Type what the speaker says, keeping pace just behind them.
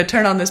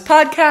Turn on this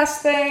podcast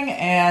thing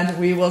and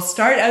we will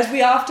start as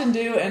we often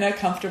do in a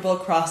comfortable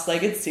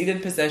cross-legged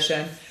seated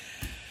position.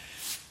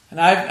 And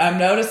I'm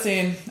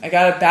noticing I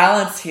got a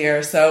balance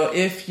here. So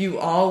if you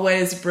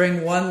always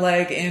bring one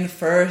leg in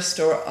first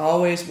or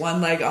always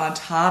one leg on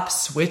top,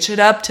 switch it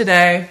up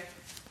today.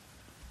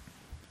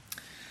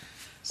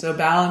 So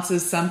balance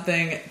is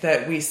something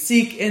that we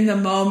seek in the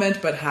moment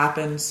but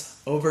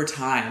happens over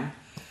time.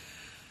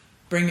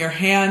 Bring your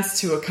hands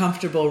to a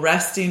comfortable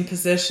resting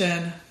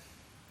position.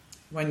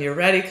 When you're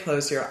ready,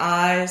 close your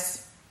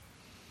eyes.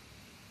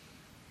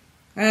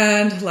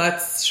 And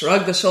let's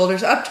shrug the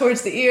shoulders up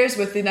towards the ears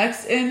with the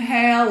next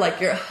inhale,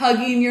 like you're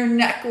hugging your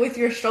neck with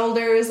your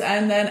shoulders.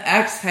 And then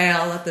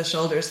exhale, let the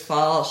shoulders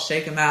fall,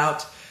 shake them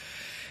out.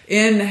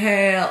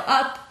 Inhale,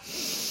 up.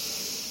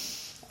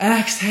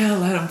 Exhale,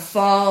 let them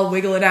fall,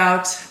 wiggle it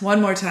out.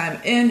 One more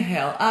time,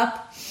 inhale,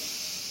 up.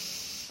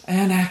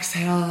 And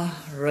exhale,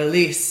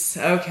 release.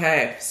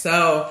 Okay,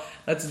 so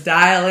let's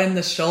dial in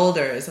the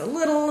shoulders. A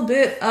little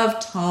bit of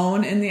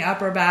tone in the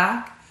upper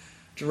back,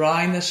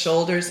 drawing the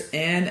shoulders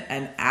in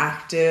an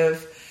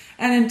active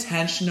and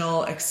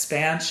intentional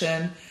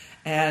expansion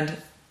and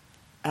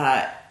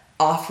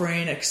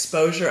offering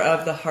exposure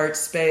of the heart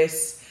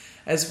space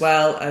as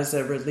well as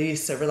a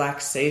release, a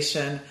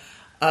relaxation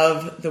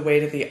of the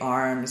weight of the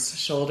arms,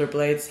 shoulder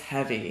blades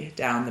heavy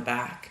down the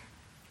back.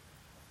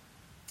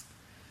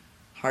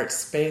 Heart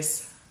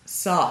space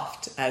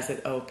soft as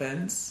it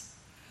opens.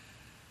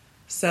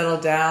 Settle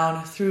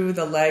down through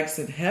the legs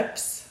and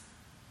hips,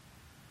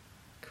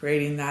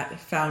 creating that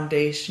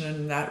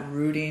foundation, that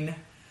rooting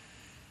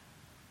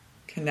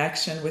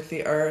connection with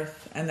the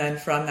earth. And then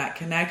from that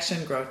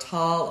connection, grow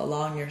tall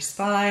along your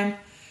spine,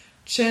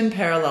 chin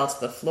parallel to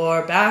the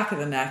floor, back of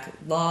the neck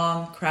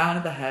long, crown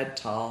of the head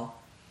tall.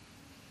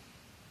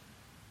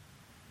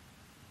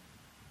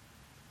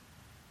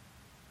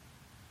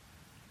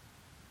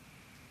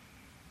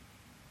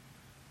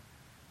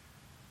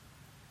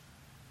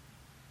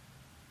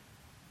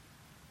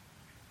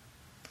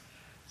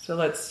 So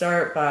let's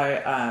start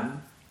by,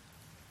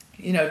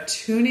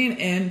 tuning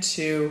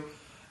into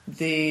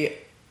the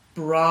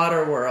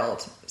broader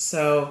world.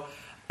 So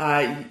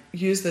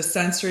use the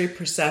sensory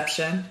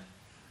perception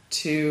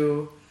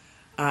to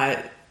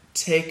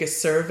take a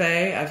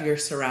survey of your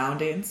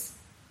surroundings.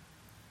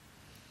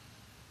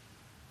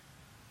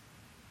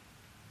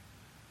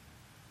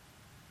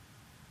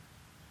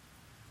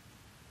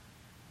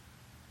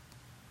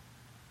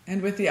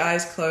 And with the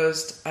eyes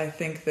closed, I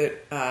think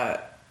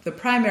that the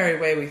primary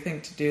way I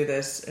think to do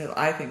this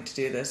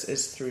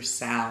is through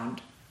sound.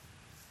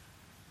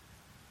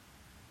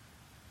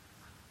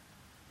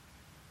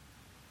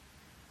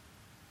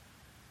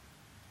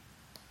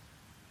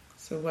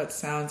 So what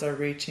sounds are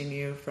reaching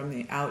you from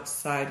the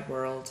outside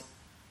world?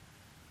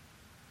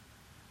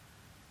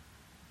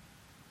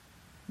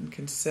 And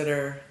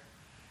consider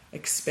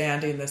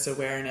expanding this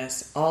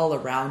awareness all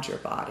around your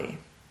body.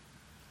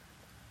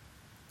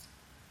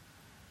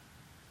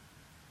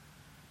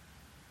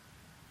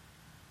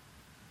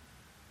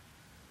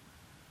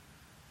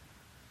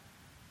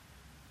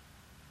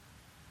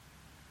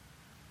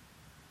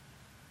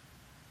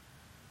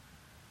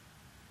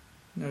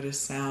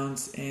 Notice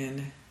sounds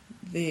in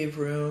the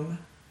room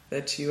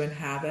that you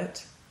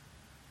inhabit.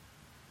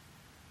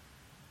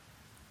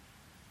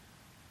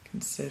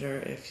 Consider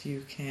if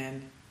you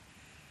can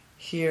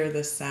hear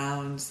the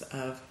sounds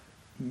of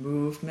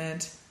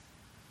movement,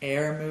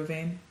 air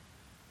moving.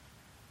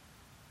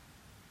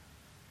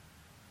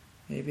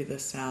 Maybe the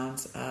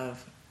sounds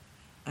of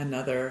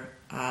another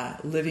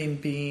living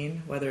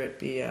being, whether it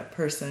be a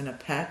person, a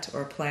pet,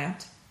 or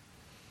plant.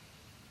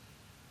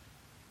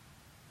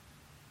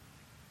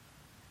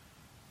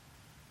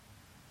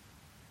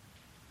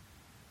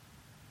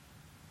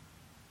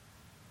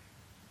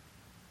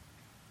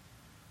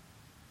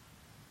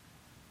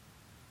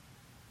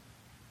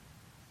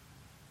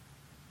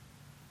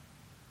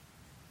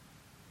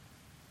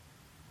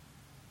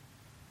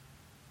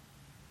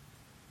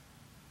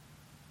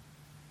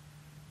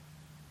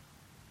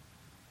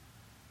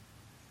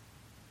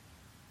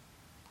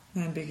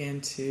 Then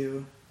begin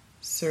to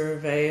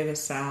survey the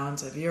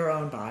sounds of your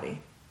own body,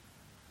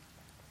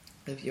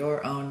 of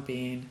your own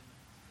being,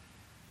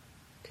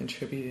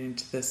 contributing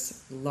to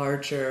this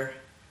larger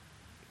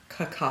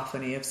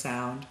cacophony of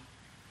sound.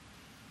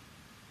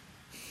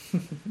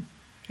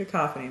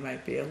 Cacophony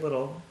might be a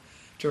little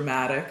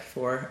dramatic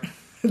for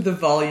the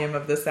volume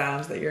of the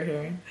sounds that you're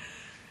hearing.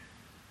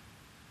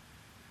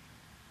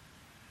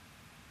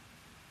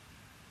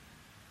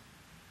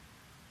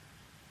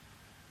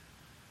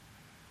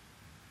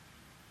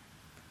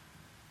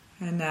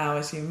 And now,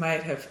 as you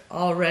might have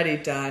already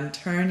done,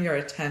 turn your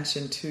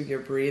attention to your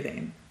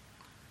breathing.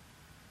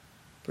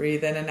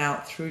 Breathe in and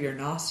out through your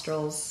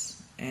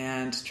nostrils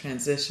and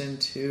transition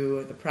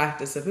to the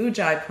practice of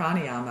Ujjayi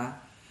Pranayama,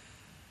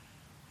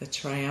 the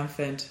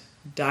triumphant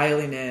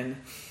dialing in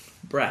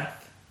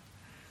breath.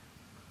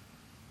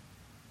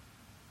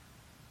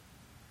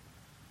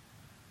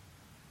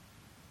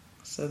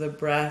 So the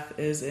breath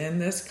is in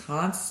this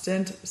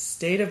constant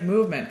state of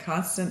movement,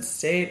 constant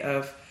state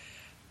of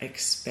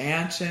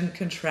expansion,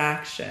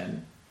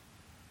 contraction,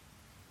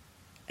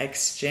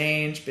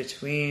 exchange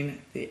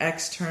between the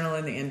external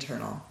and the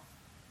internal.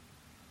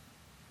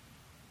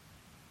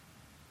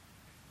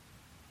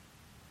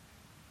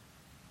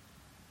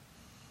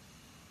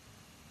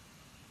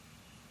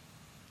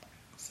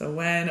 So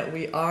when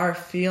we are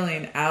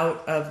feeling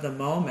out of the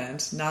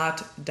moment,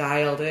 not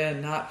dialed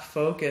in, not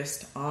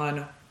focused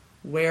on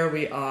where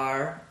we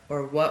are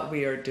or what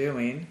we are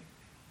doing,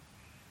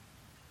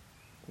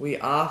 we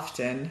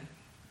often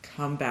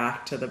come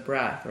back to the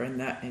breath. Or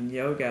in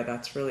yoga,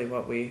 that's really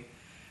what we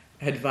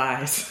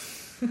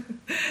advise.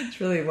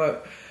 It's really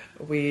what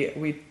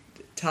we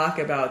talk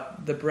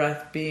about, the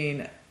breath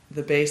being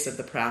the base of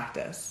the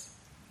practice.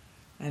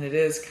 And it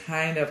is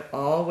kind of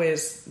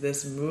always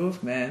this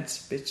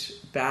movement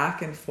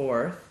back and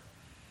forth,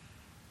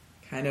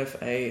 kind of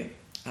a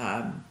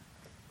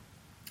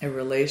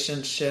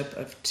relationship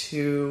of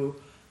two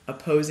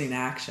opposing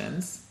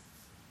actions.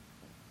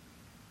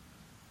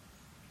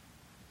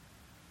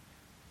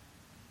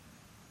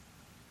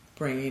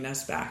 Bringing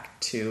us back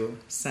to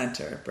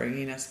center,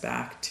 bringing us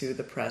back to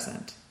the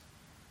present.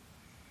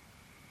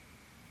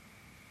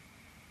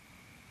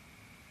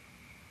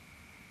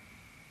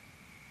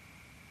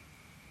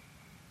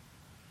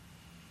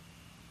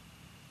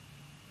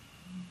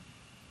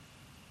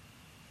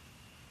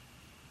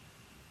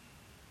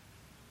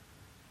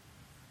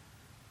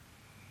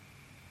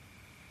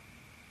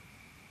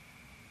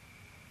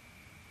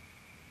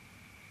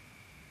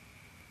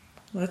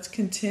 Let's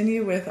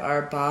continue with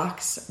our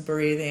box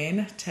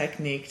breathing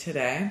technique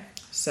today.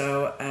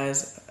 So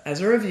as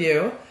a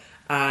review,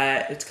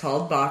 it's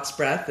called box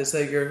breath. So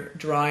you're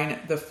drawing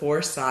the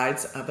four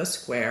sides of a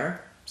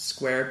square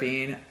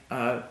being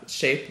a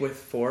shape with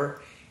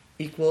four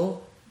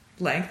equal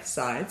length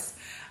sides.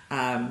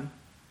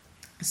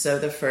 So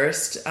the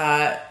first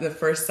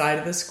side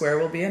of the square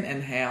will be an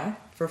inhale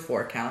for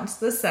 4 counts.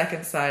 The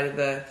second side of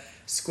the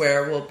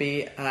square will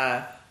be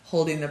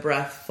holding the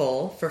breath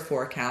full for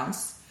 4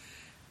 counts.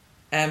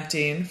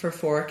 Emptying for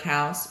 4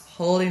 counts,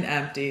 holding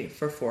empty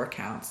for 4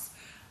 counts.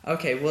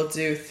 Okay, we'll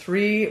do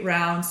 3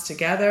 rounds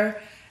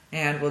together,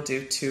 and we'll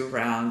do 2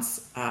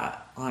 rounds on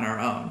our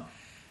own.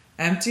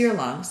 Empty your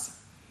lungs,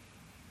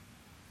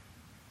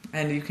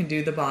 and you can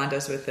do the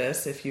bandhas with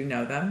this if you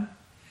know them.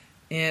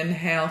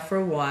 Inhale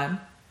for 1,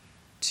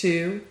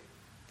 2,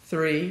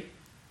 3,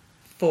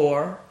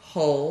 4.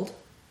 Hold.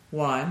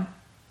 1,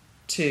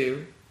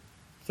 2,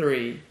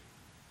 3,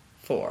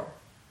 4.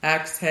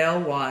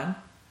 Exhale 1,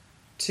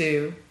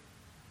 2,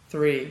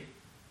 3,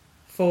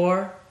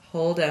 4.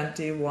 Hold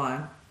empty.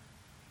 1,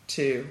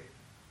 2,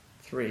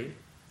 3,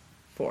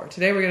 4.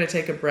 Today we're going to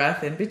take a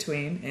breath in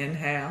between.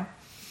 Inhale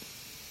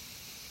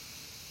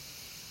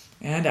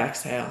and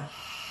exhale.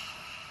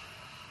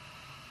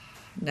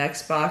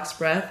 Next box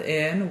breath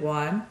in.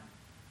 1,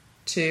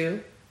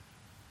 2,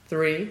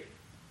 3,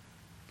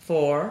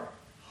 4.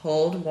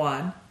 Hold.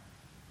 1,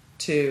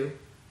 2,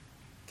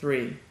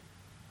 3,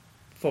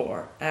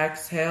 4.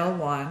 Exhale.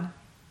 1,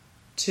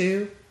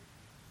 2,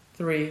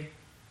 3,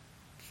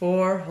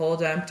 4.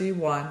 Hold empty.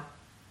 1,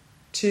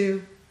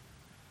 2,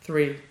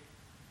 3,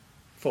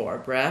 4.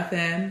 Breath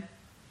in.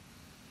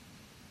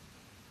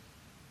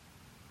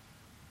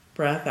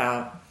 Breath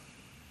out.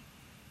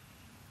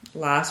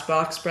 Last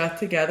box breath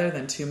together,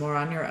 then 2 more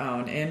on your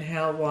own.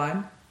 Inhale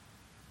 1,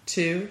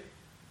 2,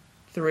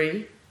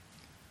 3,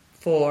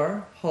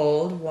 4.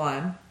 Hold.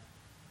 1,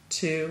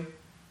 2,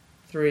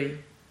 3,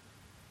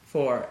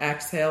 4.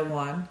 Exhale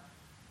 1,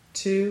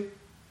 2,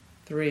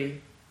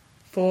 3,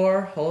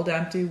 4. Hold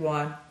empty.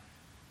 1,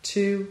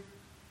 2,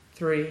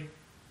 3,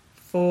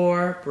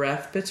 4.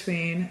 Breath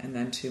between, and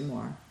then 2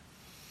 more.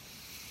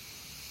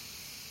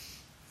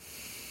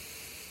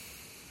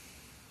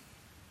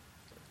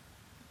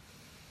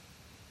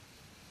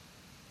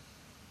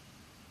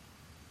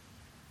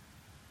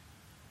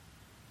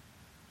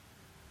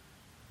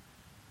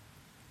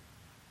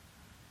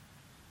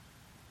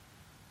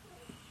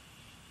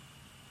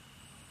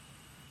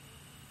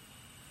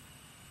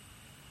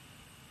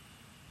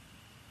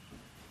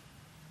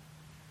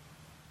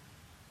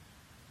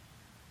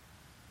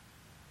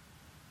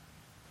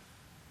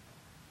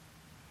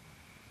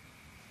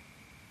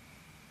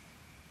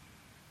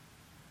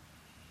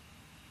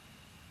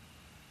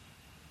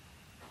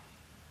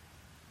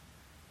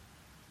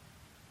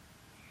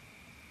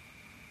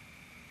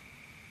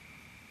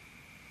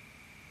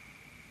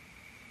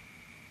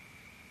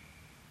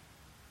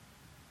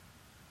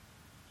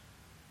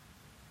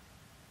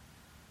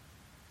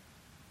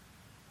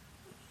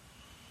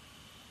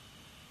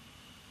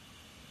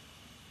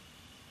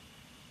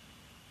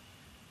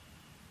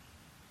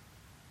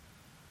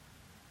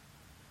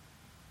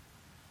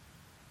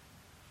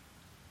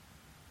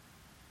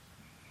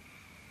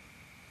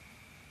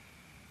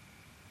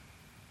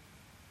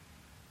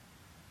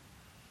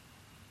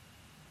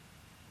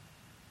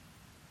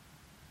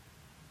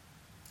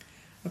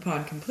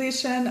 Upon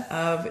completion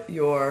of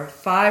your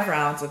 5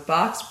 rounds of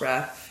box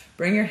breath,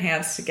 bring your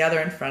hands together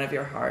in front of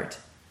your heart.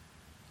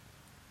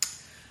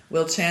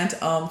 We'll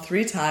chant Om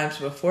 3 times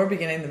before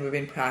beginning the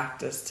moving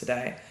practice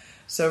today.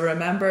 So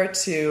remember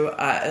to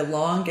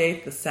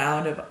elongate the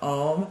sound of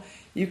Om.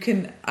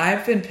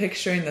 I've been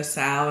picturing the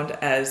sound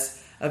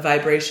as a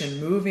vibration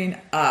moving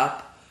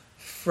up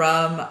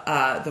from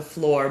the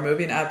floor,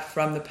 moving up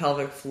from the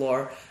pelvic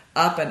floor,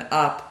 up and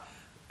up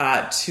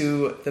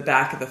to the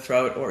back of the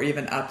throat, or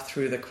even up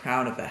through the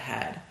crown of the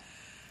head.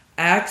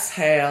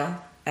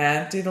 Exhale,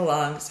 empty the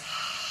lungs.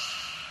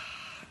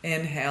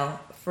 Inhale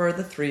for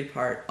the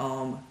 3-part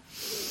Om.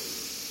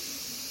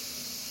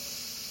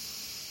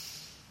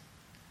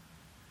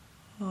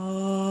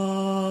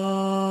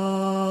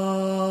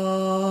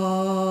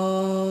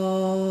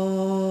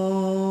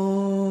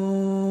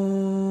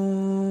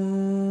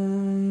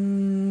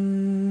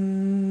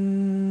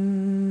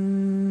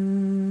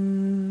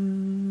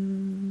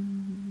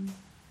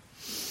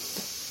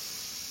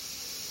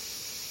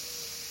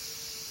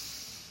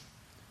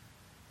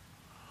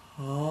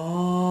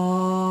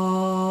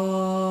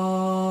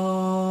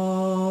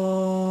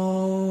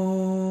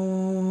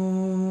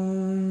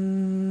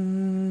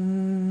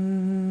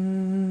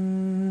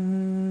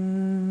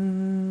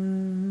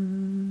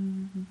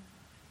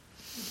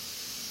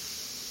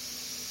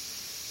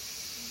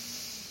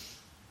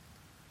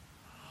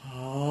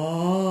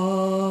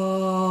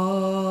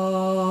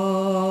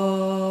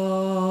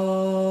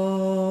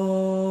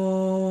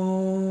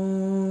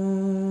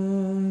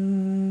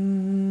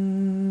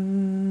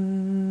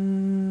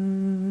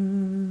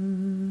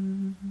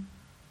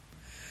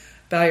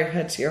 Bow your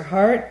head to your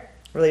heart.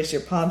 Release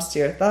your palms to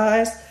your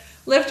thighs.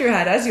 Lift your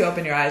head as you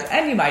open your eyes,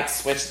 and you might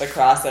switch the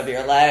cross of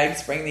your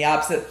legs. Bring the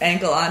opposite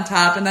ankle on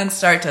top, and then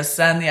start to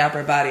send the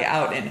upper body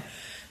out in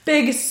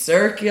big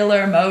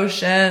circular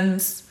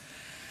motions.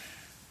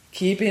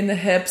 Keeping the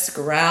hips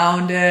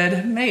grounded.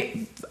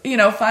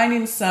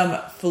 Finding some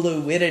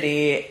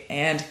fluidity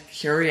and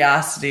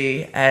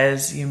curiosity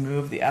as you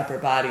move the upper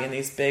body in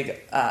these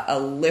big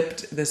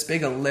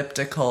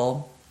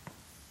elliptical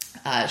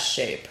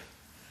shape.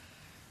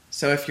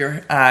 So if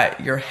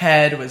your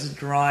head was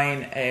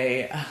drawing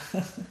a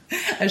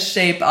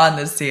shape on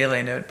the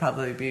ceiling, it would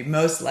probably be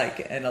most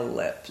like an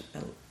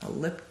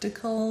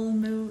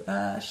elliptical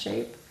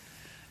shape.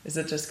 Is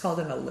it just called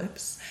an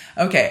ellipse?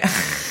 Okay.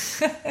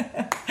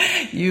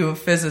 You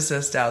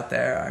physicists out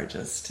there are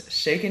just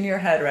shaking your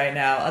head right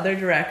now. Other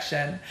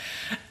direction.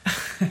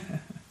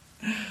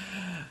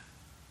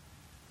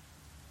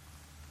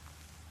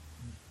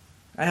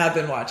 I have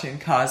been watching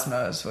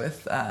Cosmos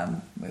with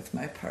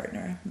my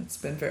partner. It's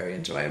been very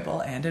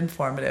enjoyable and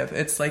informative.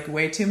 It's like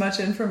way too much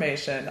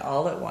information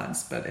all at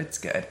once, but it's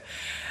good.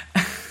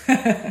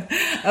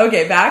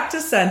 Okay, back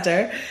to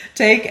center.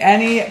 Take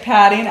any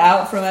padding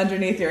out from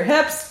underneath your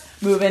hips.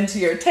 Move into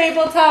your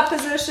tabletop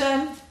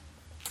position.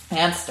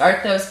 And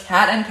start those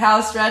cat and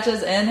cow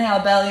stretches.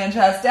 Inhale, belly and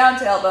chest down,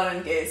 tailbone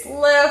and gaze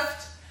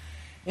lift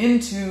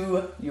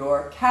into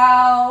your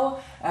cow,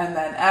 and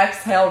then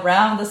exhale,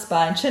 round the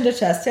spine, chin to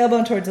chest,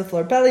 tailbone towards the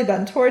floor, belly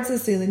button towards the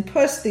ceiling,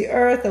 push the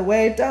earth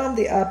away, dome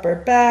the upper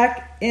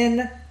back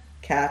in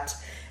cat,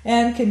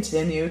 and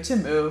continue to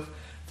move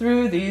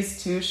through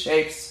these 2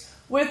 shapes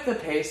with the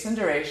pace and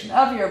duration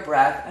of your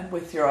breath and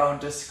with your own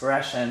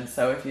discretion.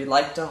 So if you'd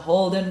like to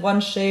hold in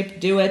one shape,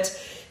 do it.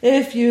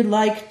 If you'd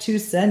like to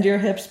send your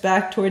hips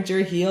back towards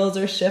your heels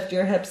or shift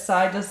your hips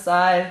side to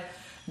side,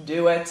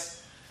 do it.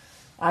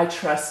 I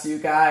trust you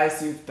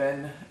guys. You've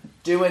been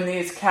doing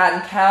these cat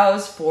and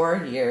cows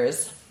for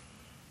years.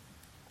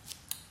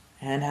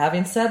 And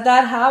having said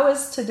that, how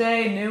is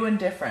today new and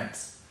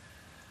different?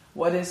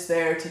 What is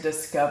there to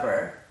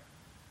discover?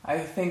 I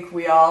think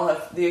we all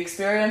have the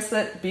experience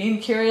that being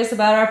curious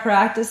about our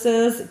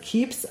practices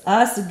keeps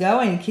us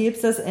going,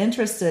 keeps us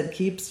interested,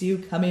 keeps you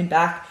coming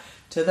back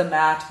to the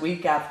mat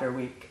week after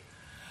week.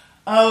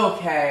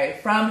 Okay,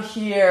 from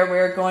here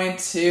we're going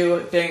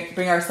to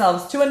bring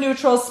ourselves to a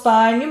neutral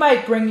spine. You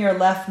might bring your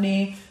left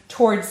knee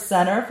towards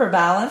center for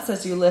balance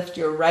as you lift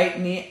your right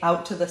knee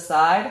out to the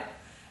side.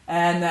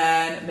 And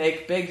then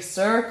make big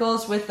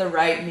circles with the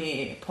right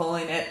knee,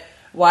 pulling it,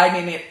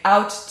 widening it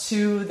out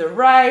to the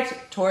right,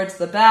 towards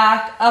the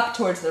back, up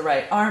towards the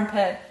right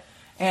armpit.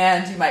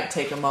 And you might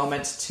take a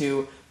moment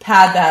to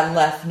pad that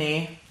left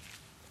knee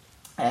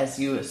as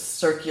you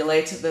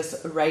circulate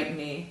this right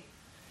knee.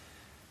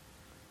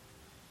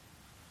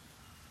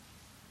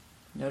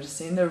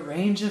 Noticing the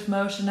range of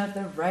motion of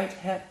the right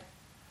hip.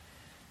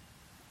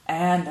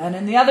 And then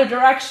in the other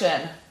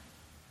direction.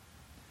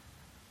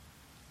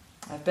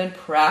 I've been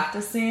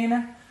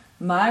practicing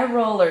my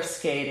roller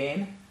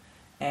skating,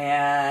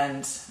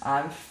 and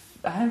I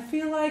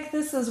feel like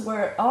this is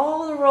where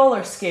all the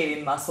roller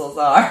skating muscles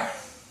are.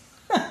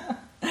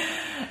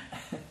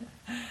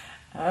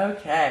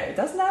 Okay,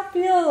 doesn't that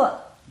feel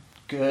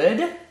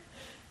good?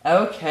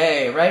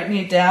 Okay, right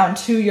knee down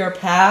to your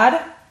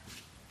pad.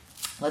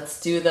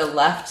 Let's do the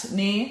left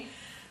knee,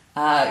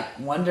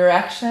 one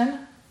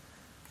direction.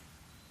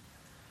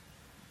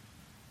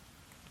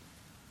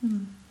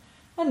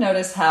 And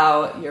notice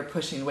how you're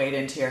pushing weight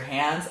into your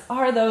hands.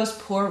 Are those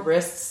poor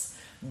wrists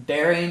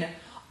bearing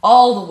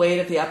all the weight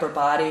of the upper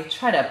body.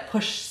 Try to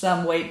push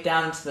some weight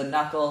down into the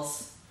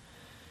knuckles.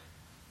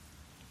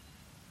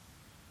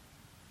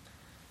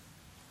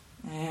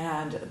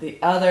 And the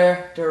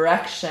other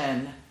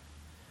direction.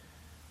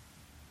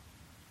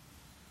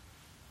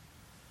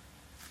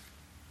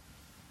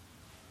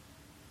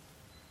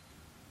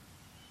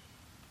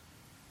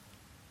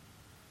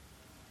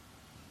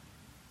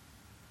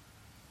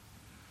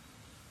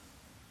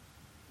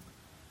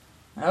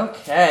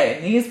 Okay,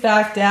 knees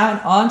back down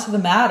onto the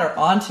mat or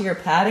onto your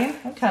padding.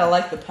 I kind of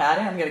like the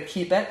padding. I'm going to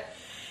keep it.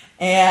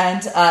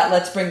 And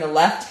let's bring the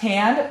left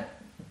hand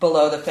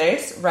below the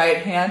face, right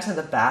hand to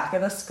the back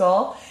of the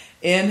skull.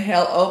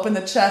 Inhale, open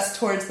the chest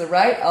towards the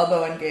right,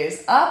 elbow and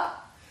gaze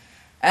up.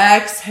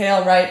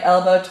 Exhale, right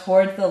elbow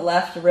towards the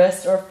left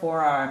wrist or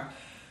forearm.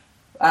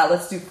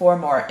 Let's do 4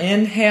 more.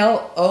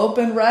 Inhale,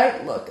 open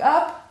right, look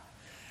up.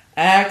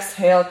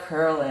 Exhale,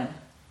 curl in.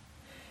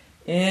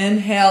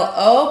 Inhale,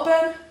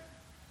 open.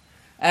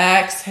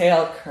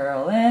 Exhale,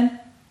 curl in.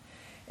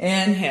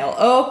 Inhale,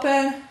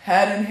 open.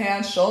 Head and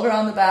hands, shoulder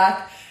on the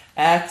back.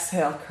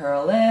 Exhale,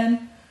 curl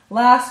in.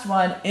 Last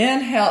one.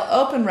 Inhale,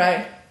 open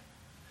right.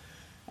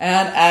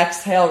 And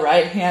exhale,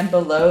 right hand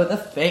below the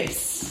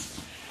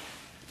face.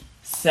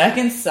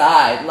 Second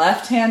side.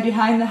 Left hand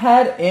behind the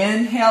head.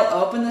 Inhale,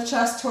 open the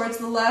chest towards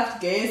the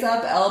left. Gaze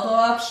up, elbow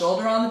up,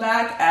 shoulder on the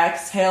back.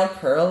 Exhale,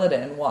 curl it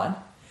in. 1.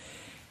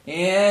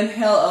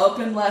 Inhale,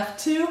 open left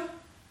 2.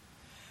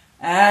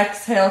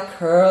 Exhale,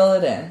 curl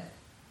it in.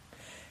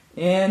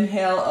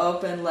 Inhale,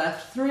 open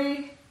left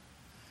 3.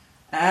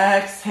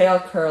 Exhale,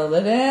 curl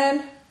it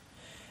in.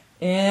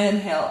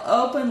 Inhale,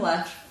 open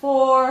left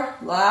 4.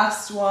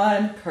 Last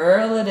one,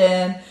 curl it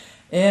in.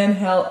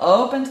 Inhale,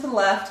 open to the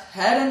left,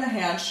 head in the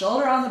hand,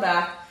 shoulder on the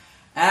back.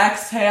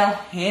 Exhale,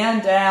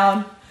 hand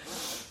down.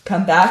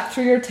 Come back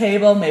through your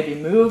table, maybe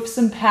move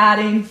some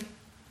padding.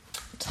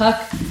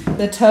 Tuck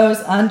the toes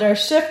under,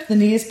 shift the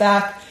knees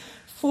back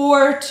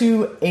 4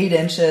 to 8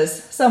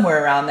 inches,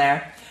 somewhere around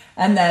there.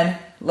 And then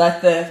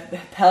let the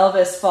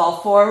pelvis fall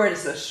forward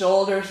as the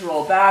shoulders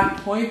roll back,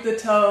 point the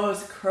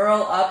toes,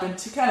 curl up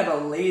into kind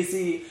of a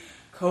lazy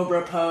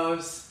cobra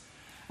pose.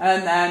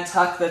 And then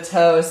tuck the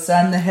toes,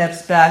 send the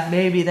hips back,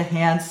 maybe the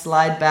hands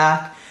slide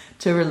back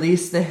to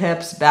release the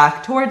hips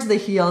back towards the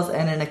heels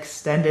in an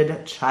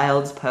extended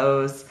child's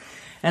pose.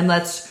 And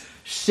let's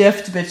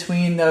shift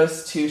between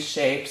those two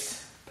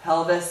shapes.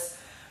 Pelvis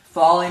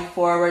falling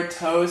forward,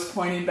 toes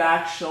pointing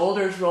back,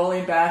 shoulders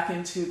rolling back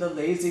into the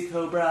lazy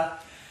cobra.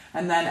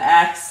 And then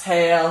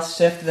exhale,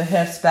 shift the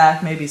hips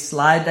back, maybe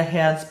slide the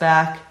hands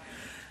back.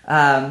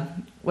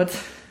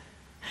 What's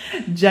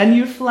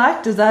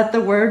genuflect? Is that the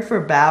word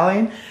for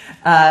bowing?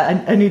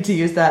 I need to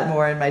use that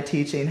more in my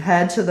teaching.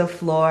 Head to the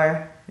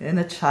floor in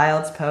a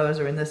child's pose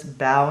or in this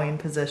bowing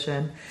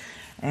position.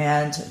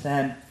 And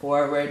then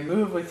forward,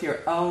 move with your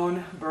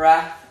own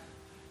breath.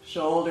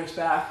 Shoulders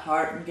back,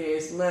 heart and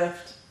gaze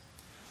lift.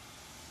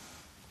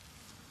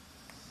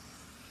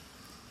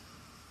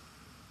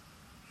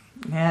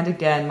 And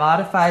again,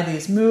 modify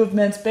these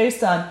movements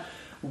based on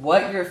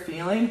what you're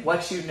feeling,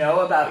 what you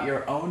know about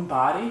your own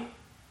body.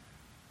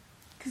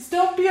 Because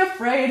don't be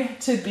afraid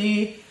to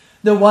be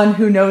the one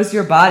who knows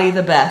your body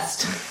the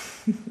best.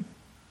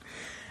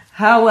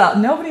 How well?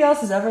 Nobody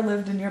else has ever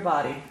lived in your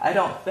body, I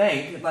don't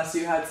think, unless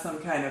you had some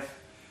kind of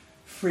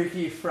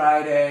Freaky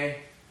Friday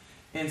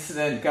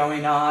incident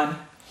going on.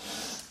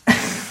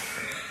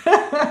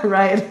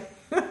 Right?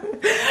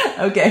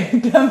 Okay,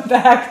 come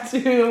back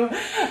to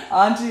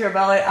onto your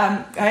belly.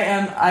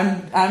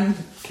 I'm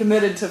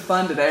committed to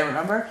fun today,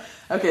 remember?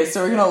 Okay,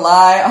 so we're gonna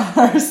lie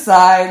on our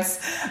sides,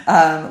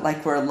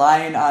 like we're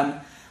lying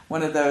on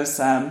one of those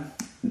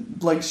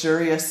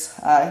luxurious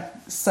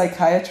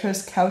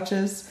psychiatrist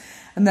couches,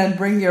 and then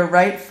bring your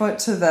right foot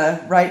to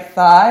the right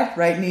thigh,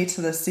 right knee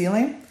to the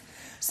ceiling.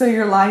 So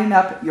you're lining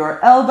up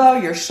your elbow,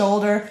 your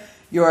shoulder,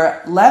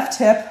 your left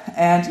hip,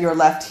 and your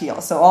left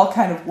heel. So all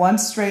kind of one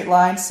straight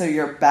line, so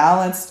you're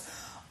balanced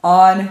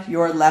on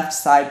your left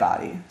side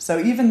body. So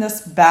even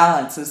this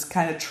balance is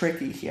kind of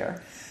tricky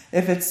here.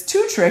 If it's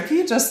too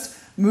tricky, just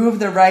move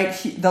the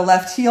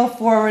left heel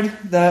forward,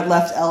 the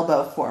left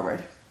elbow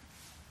forward.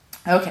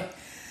 Okay,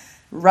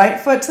 right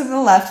foot to the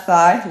left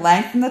thigh,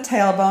 lengthen the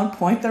tailbone,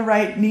 point the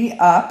right knee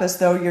up as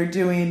though you're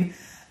doing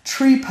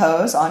tree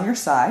pose on your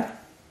side,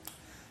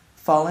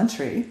 fallen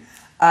tree.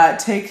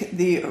 Take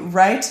the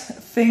right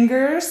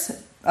fingers,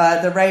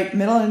 the right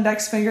middle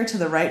index finger to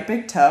the right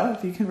big toe,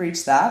 if you can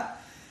reach that.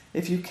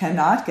 If you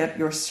cannot, get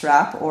your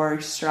strap or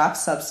strap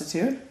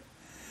substitute.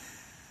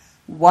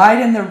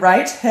 Widen the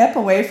right hip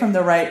away from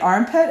the right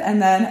armpit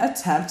and then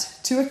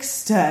attempt to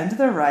extend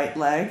the right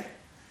leg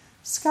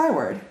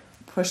skyward.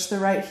 Push the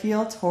right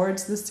heel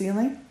towards the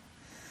ceiling.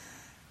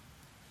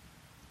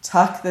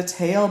 Tuck the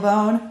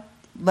tailbone,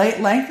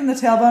 lengthen the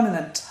tailbone and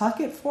then tuck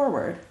it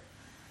forward.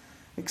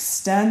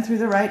 Extend through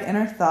the right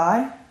inner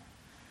thigh,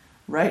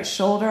 right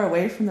shoulder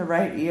away from the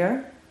right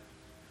ear.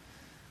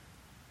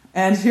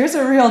 And here's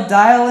a real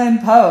dial-in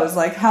pose,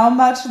 like how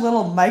much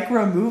little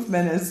micro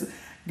movement is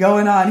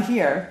going on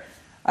here.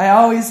 I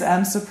always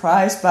am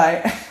surprised by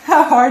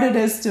how hard it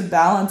is to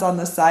balance on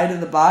the side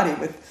of the body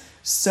with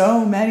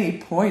so many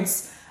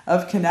points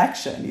of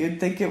connection.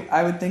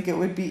 I would think it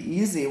would be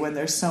easy when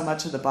there's so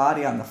much of the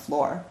body on the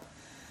floor.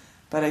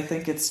 But I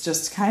think it's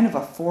just kind of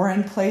a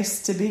foreign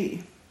place to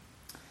be.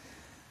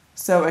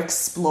 So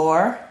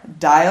explore,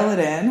 dial it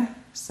in.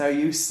 So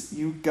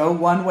you go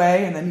one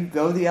way and then you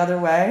go the other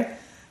way.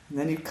 And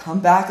then you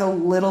come back a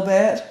little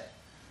bit.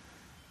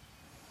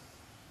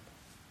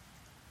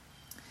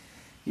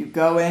 You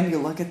go in, you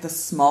look at the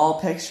small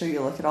picture,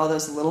 you look at all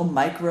those little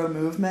micro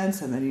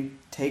movements, and then you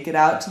take it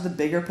out to the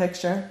bigger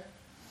picture.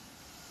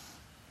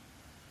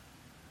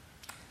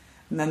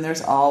 And then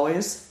there's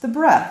always the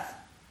breath.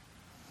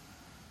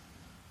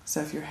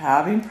 So if you're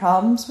having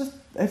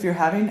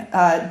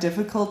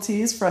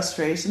difficulties,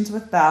 frustrations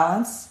with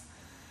balance,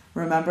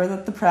 remember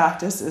that the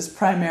practice is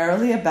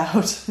primarily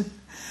about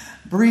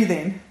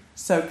breathing.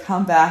 So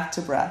come back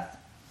to breath.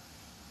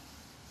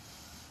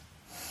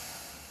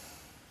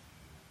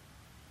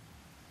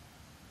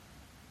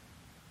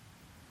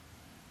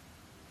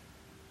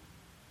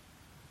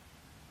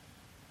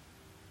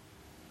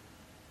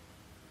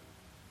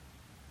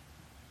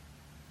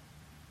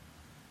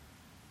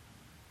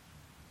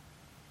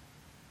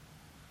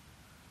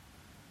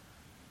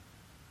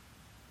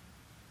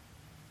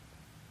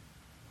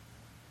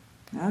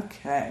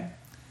 Okay,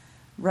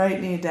 right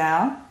knee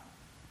down.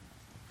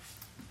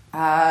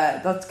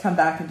 Let's come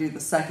back and do the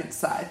second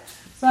side.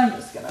 So I'm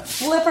just going to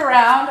flip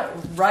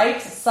around,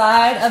 right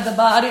side of the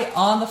body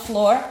on the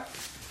floor.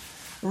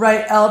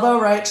 Right elbow,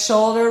 right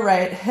shoulder,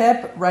 right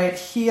hip, right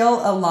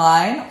heel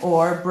align,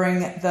 or bring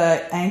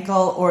the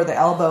ankle or the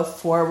elbow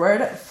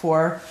forward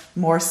for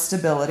more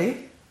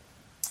stability.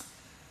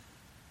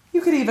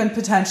 You could even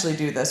potentially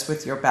do this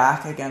with your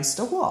back against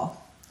a wall.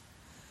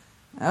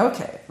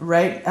 Okay,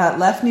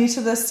 left knee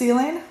to the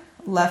ceiling,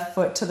 left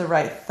foot to the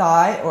right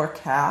thigh or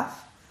calf.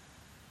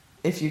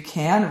 If you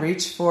can,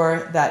 reach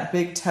for that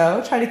big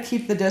toe. Try to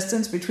keep the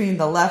distance between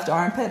the left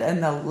armpit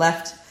and the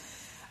left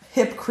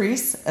hip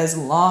crease as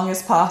long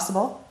as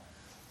possible.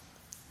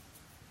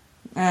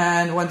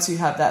 And once you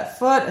have that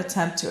foot,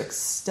 attempt to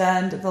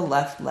extend the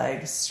left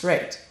leg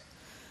straight.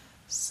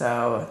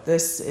 So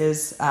this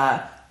is...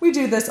 we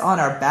do this on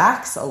our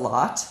backs a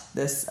lot,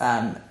 this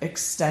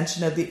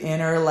extension of the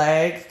inner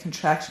leg,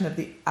 contraction of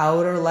the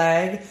outer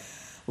leg,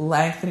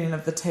 lengthening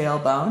of the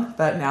tailbone.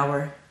 But now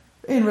we're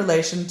in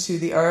relation to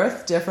the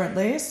earth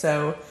differently.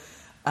 So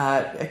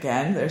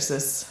again, there's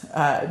this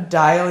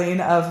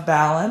dialing of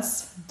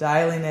balance,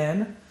 dialing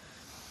in.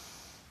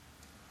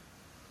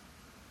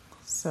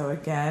 So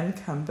again,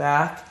 come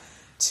back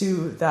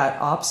to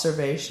that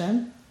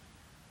observation.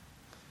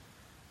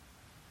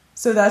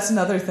 So that's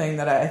another thing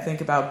that I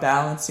think about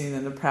balancing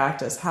in the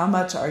practice. How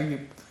much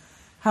am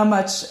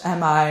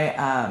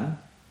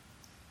I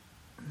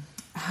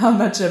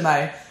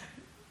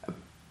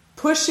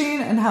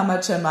pushing and how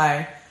much am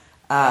I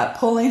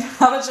pulling?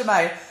 How much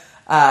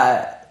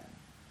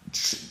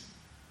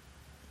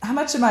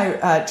am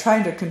I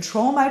trying to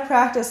control my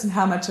practice, and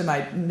how much am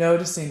I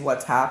noticing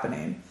what's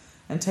happening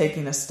and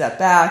taking a step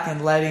back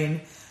and letting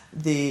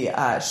the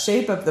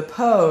shape of the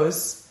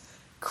pose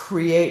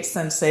create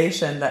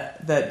sensation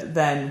that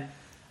then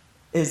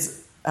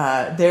is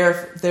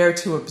there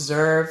to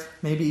observe,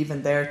 maybe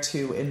even there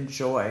to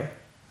enjoy.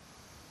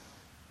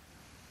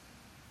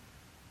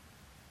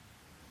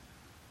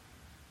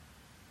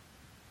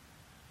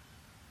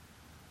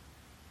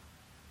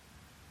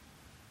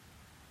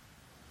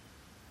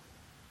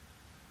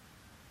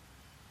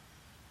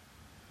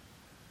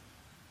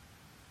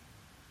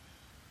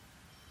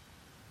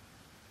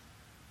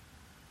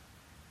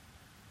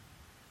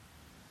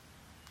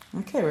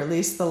 Okay,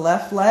 release the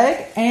left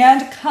leg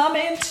and come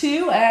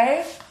into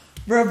a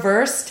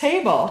reverse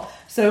table.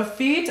 So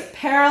feet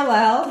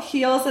parallel,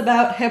 heels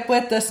about hip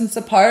width distance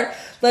apart.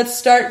 Let's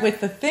start with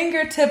the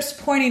fingertips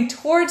pointing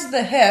towards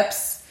the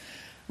hips,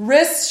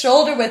 wrists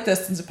shoulder width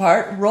distance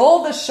apart.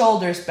 Roll the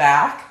shoulders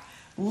back,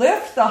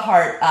 lift the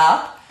heart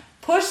up,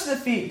 push the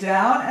feet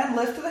down, and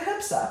lift the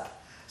hips up.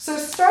 So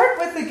start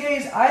with the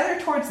gaze either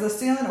towards the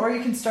ceiling, or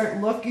you can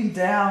start looking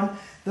down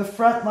the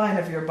front line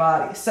of your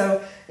body.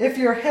 So if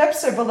your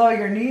hips are below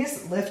your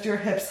knees, lift your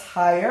hips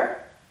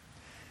higher.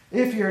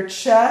 If your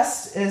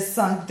chest is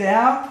sunk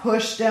down,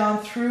 push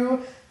down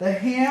through the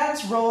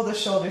hands, roll the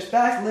shoulders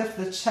back, lift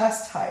the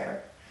chest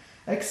higher.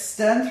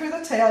 Extend through the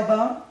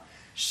tailbone,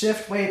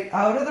 shift weight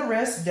out of the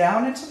wrist,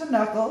 down into the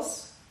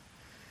knuckles.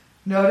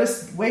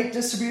 Notice weight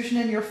distribution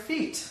in your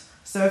feet.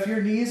 So if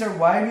your knees are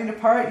widening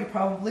apart, you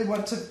probably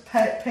want to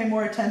pay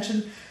more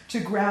attention to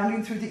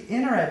grounding through the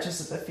inner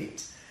edges of the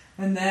feet.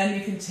 And then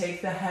you can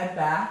take the head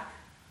back,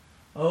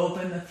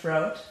 open the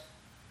throat,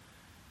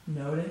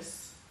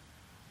 notice.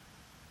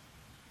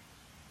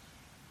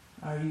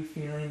 Are you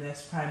feeling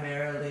this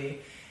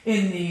primarily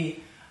in the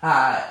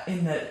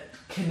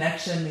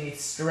connection, the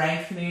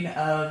strengthening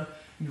of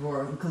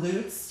your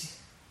glutes,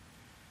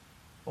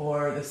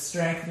 or the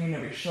strengthening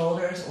of your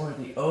shoulders, or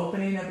the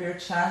opening of your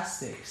chest,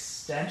 the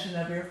extension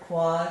of your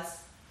quads?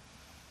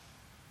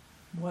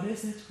 What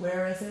is it?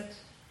 Where is it?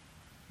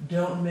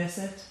 Don't miss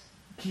it.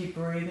 Keep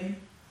breathing.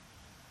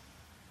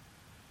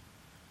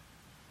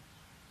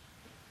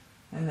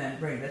 And then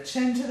bring the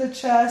chin to the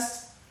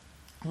chest.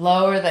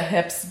 Lower the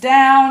hips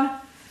down.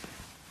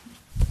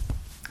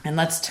 And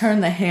let's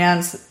turn the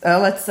hands,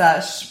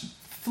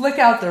 flick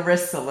out the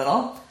wrists a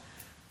little.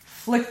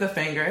 Flick the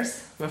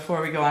fingers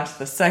before we go on to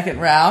the second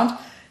round.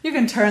 You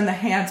can turn the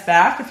hands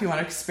back if you want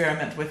to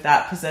experiment with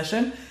that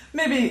position.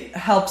 Maybe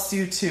helps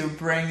you to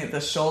bring the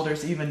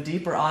shoulders even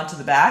deeper onto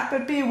the back,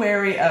 but be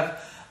wary of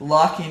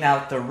locking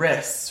out the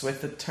wrists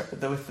with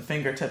the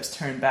fingertips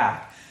turned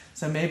back.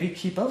 So maybe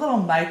keep a little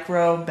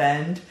micro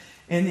bend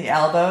in the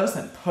elbows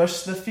and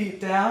push the feet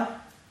down.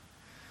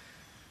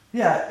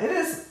 Yeah,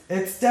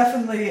 it's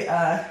definitely,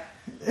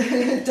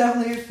 it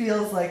definitely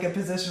feels like a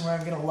position where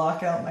I'm going to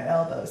lock out my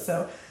elbows.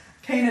 So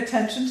paying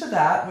attention to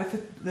that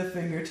with the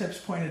fingertips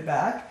pointed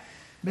back.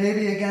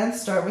 Maybe again,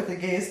 start with the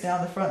gaze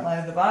down the front line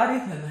of the body,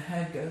 then the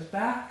head goes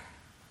back.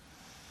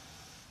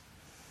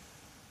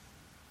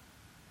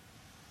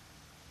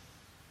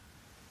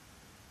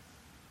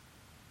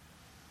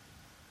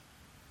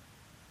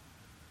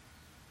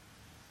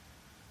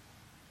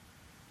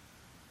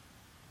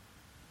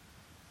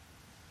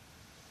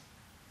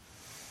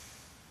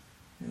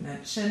 And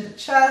then chin to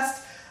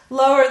chest,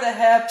 lower the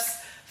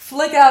hips,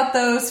 flick out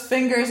those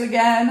fingers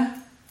again.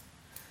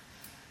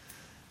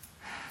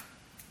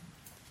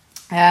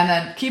 And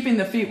then keeping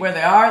the feet where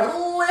they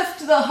are, lift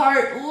the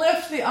heart,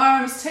 lift the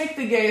arms, take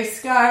the gaze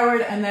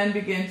skyward, and then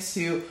begin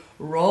to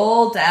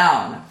roll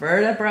down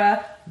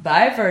vertebra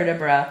by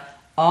vertebra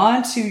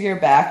onto your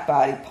back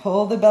body.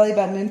 Pull the belly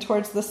button in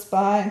towards the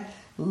spine,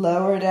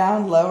 lower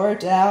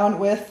down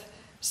with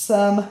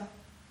some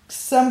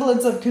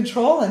semblance of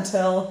control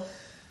until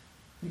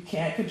you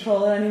can't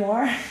control it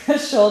anymore.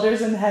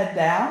 Shoulders and head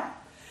down.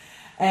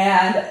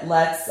 And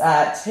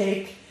let's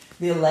take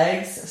the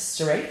legs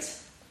straight.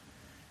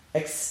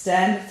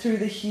 Extend through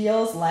the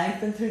heels,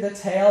 lengthen through the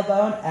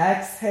tailbone.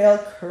 Exhale,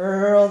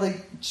 curl the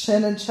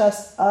chin and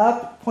chest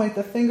up. Point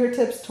the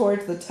fingertips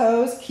towards the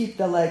toes. Keep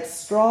the legs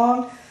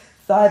strong.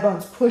 Thigh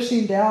bones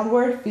pushing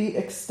downward, feet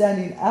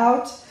extending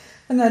out.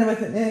 And then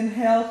with an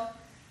inhale,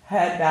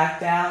 head back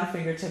down,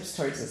 fingertips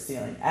towards the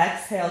ceiling.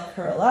 Exhale,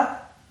 curl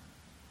up.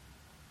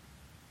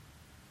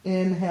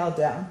 Inhale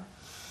down.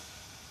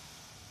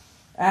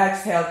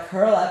 Exhale,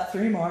 curl up.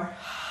 3 more.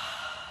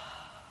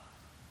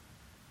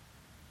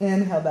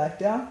 Inhale back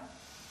down.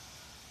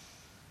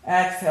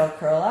 Exhale,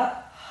 curl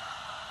up.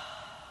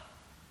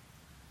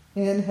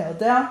 Inhale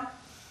down.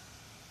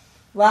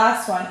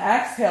 Last one.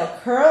 Exhale,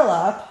 curl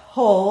up.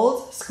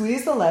 Hold.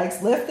 Squeeze the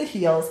legs. Lift the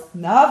heels.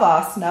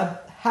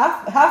 Navasana.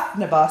 Half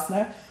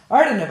Navasana.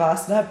 Ardha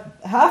Navasana.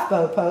 Half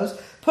bow pose.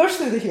 Push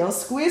through the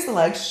heels. Squeeze the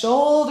legs.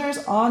 Shoulders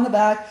on the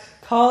back.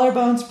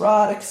 Collarbones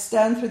broad.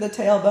 Extend through the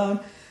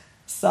tailbone.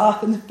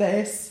 Soften the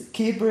face.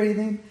 Keep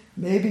breathing.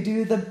 Maybe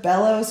do the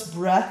bellows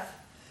breath.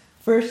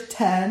 First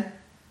 10,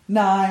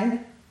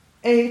 9,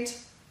 8,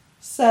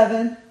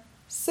 7,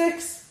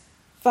 6,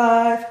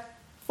 5,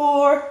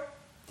 4,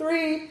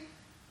 3,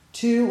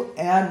 2,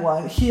 and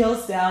 1.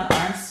 Heels down,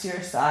 arms to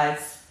your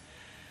sides.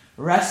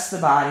 Rest the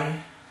body.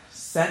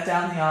 Set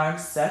down the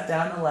arms, set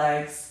down the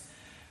legs.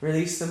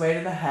 Release the weight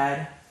of the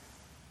head.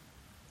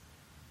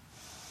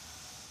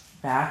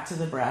 Back to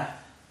the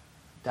breath.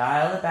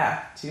 Dial it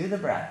back to the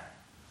breath.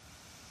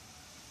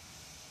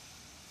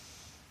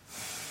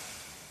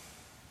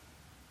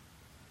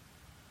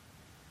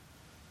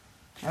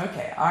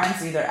 Okay,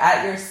 arms either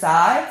at your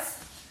sides,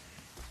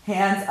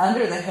 hands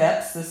under the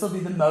hips. This will be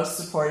the most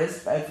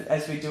supportive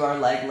as we do our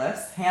leg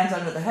lifts. Hands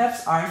under the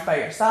hips, arms by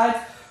your sides.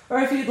 Or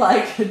if you'd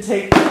like,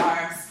 take the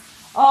arms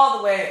all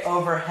the way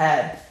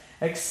overhead.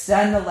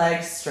 Extend the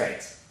legs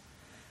straight.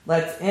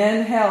 Let's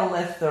inhale,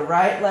 lift the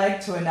right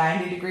leg to a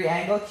 90-degree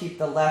angle. Keep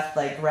the left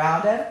leg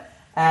grounded.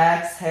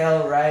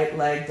 Exhale, right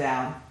leg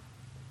down.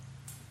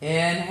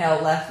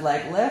 Inhale, left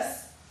leg lifts.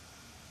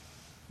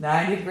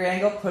 90-degree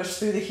angle, push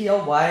through the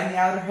heel, widen the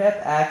outer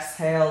hip.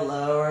 Exhale,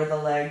 lower the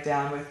leg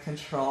down with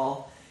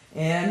control.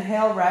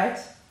 Inhale, right.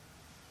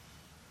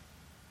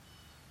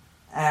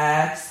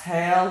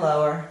 Exhale,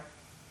 lower.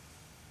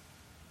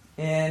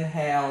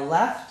 Inhale,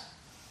 left.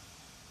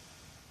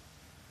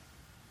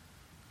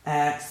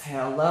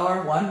 Exhale,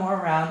 lower. One more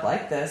round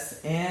like this.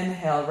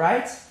 Inhale,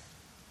 right.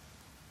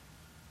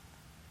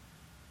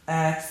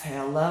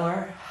 Exhale,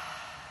 lower.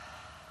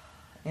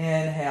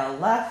 Inhale,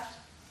 left.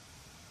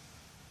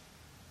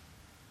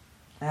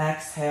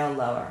 Exhale,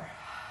 lower.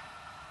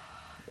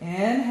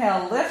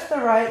 Inhale, lift the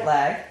right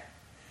leg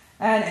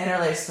and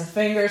interlace the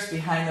fingers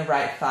behind the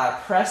right thigh.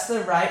 Press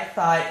the right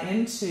thigh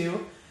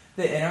into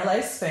the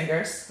interlaced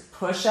fingers.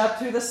 Push up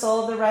through the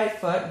sole of the right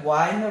foot.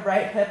 Widen the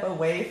right hip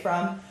away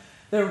from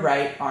the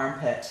right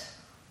armpit.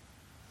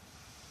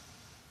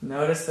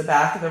 Notice the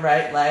back of the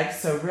right leg.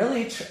 So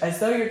really, as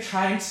though you're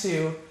trying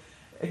to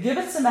give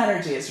it some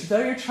energy, as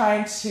though you're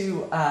trying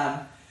to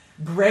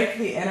break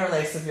the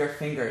interlace of your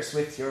fingers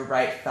with your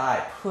right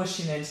thigh,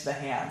 pushing into the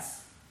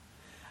hands.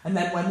 And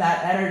then when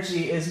that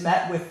energy is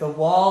met with the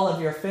wall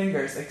of your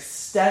fingers,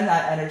 extend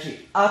that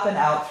energy up and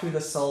out through the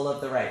sole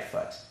of the right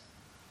foot.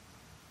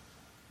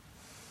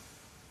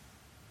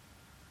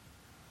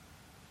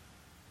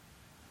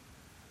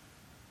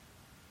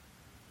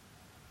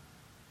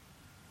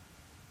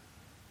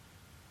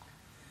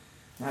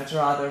 Now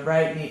draw the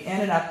right knee in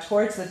and up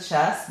towards the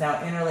chest.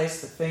 Now interlace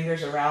the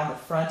fingers around the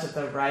front of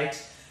the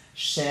right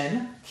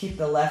shin. Keep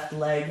the left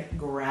leg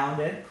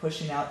grounded,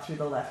 pushing out through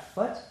the left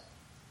foot.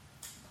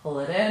 Pull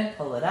it in,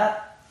 pull it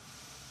up.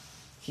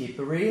 Keep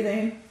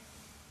breathing.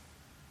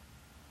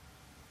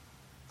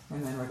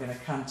 And then we're going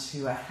to come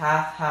to a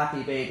half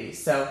happy baby.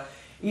 So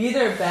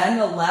either bend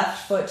the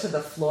left foot to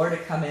the floor to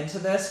come into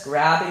this,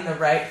 grabbing the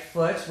right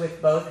foot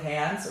with both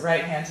hands,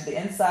 right hand to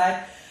the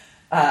inside,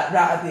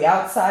 the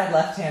outside,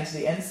 left hand to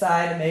the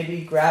inside, maybe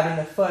grabbing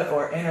the foot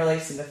or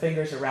interlacing the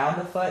fingers around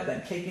the foot,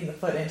 then kicking the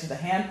foot into the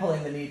hand,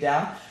 pulling the knee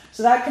down.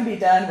 So that can be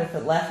done with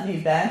the left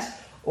knee bent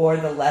or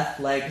the left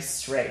leg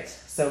straight.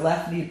 So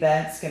left knee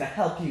bent is going to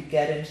help you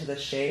get into the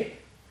shape.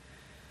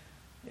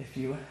 If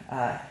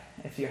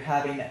you're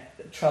having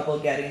trouble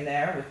getting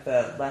there with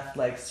the left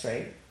leg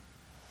straight.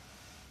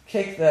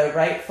 Kick the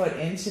right foot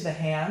into the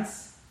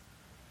hands.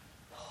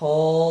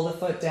 Pull the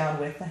foot down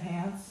with the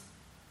hands.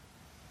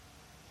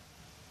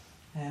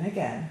 And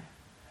again,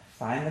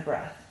 find the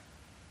breath.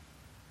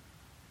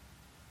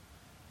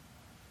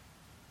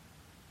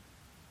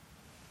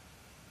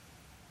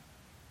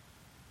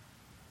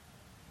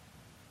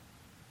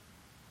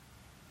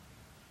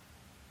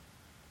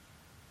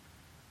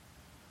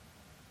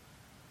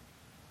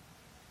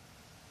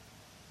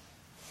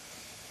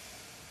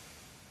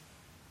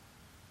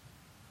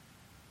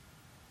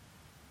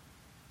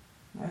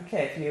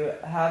 Okay, if you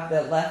have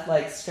the left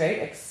leg straight,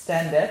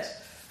 extend it.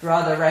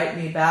 Draw the right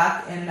knee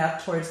back in and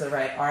up towards the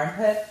right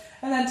armpit.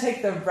 And then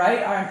take the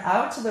right arm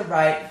out to the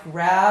right,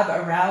 grab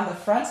around the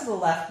front of the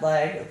left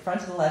leg, the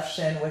front of the left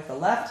shin with the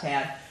left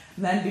hand,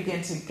 and then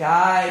begin to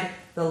guide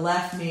the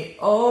left knee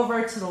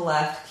over to the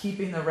left,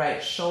 keeping the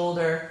right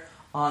shoulder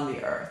on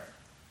the earth.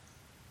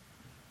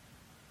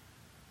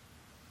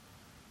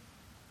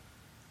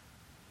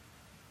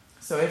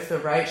 So if the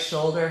right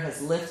shoulder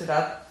has lifted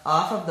up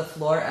off of the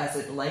floor, as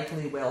it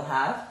likely will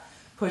have,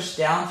 push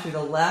down through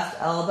the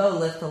left elbow,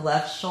 lift the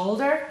left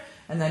shoulder,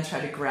 and then try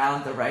to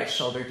ground the right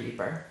shoulder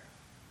deeper.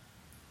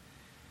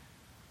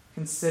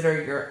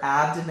 Consider your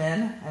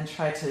abdomen and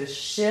try to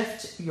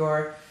shift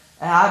your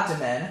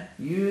abdomen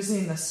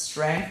using the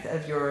strength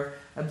of your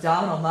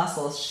abdominal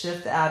muscles.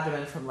 Shift the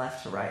abdomen from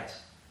left to right.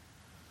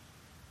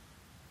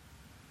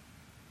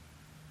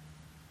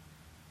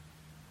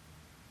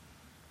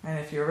 And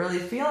if you're really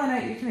feeling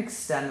it, you can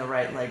extend the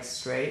right leg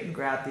straight and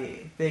grab the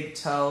big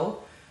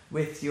toe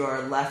with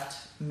your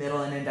left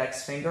middle and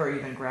index finger, or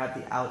even grab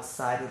the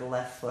outside of the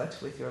left foot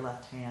with your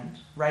left hand,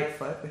 right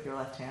foot with your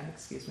left hand,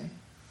 excuse me.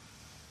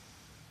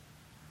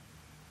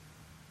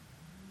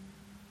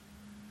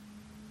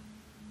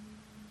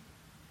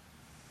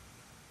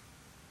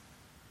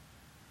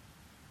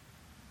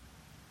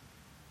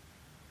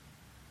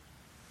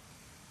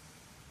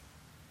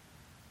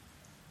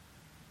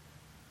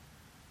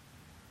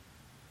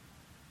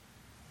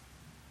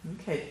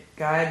 Okay,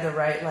 guide the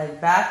right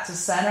leg back to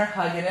center,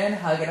 hug it in,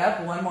 hug it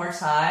up one more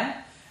time,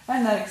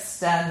 and then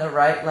extend the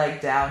right leg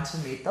down to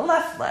meet the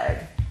left leg.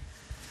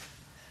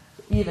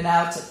 Even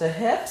out at the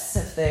hips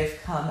if they've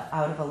come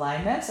out of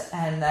alignment,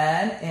 and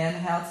then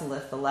inhale to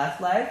lift the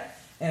left leg,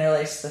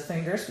 interlace the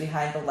fingers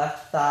behind the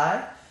left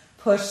thigh,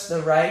 push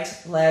the right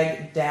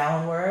leg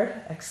downward,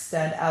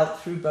 extend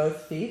out through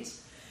both feet,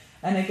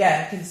 and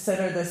again,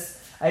 consider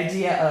this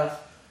idea of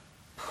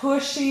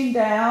pushing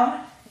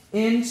down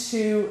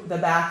into the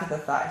back of the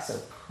thigh. So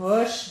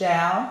push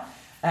down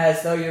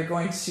as though you're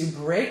going to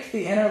break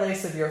the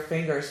interlace of your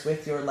fingers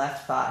with your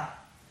left thigh.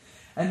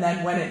 And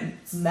then when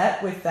it's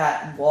met with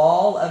that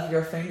wall of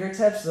your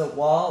fingertips, the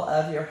wall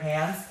of your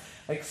hands,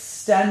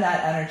 extend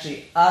that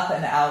energy up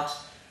and out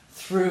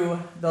through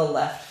the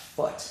left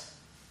foot.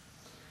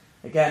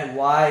 Again,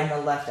 widen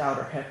the left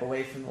outer hip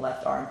away from the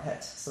left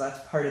armpit. So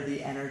that's part of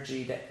the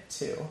energy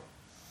too.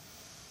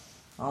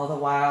 All the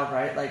while,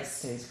 right leg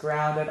stays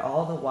grounded,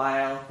 all the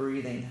while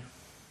breathing.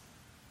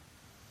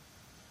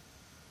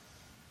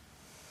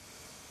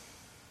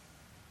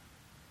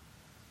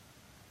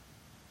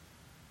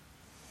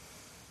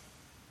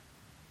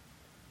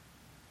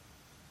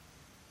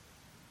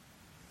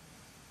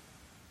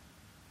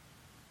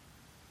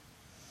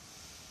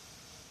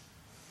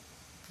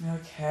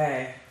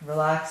 Okay,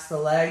 relax the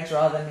leg,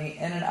 draw the knee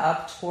in and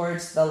up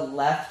towards the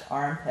left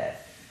armpit.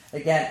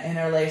 Again,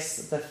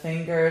 interlace the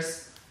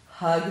fingers,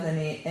 hug the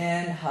knee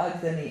in,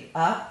 hug the knee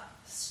up,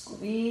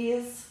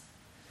 squeeze.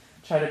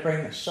 Try to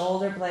bring the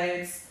shoulder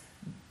blades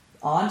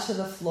onto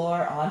the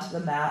floor, onto the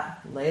mat,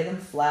 lay them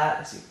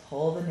flat as you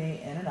pull the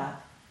knee in and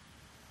up.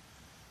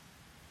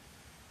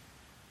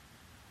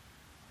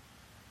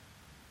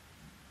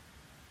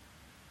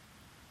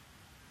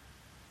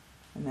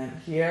 And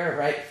then here,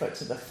 right foot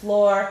to the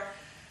floor.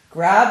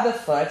 Grab the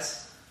foot,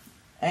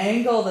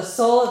 angle the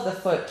sole of the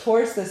foot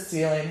towards the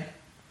ceiling,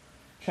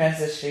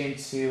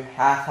 Transitioning to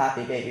half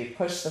happy baby.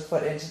 Push the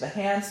foot into the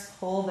hands,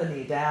 pull the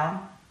knee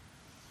down,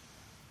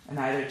 and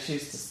either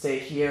choose to stay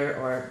here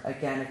or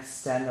again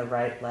extend the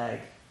right leg.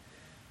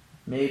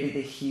 Maybe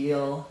the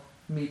heel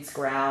meets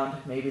ground,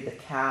 maybe the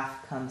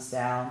calf comes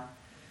down.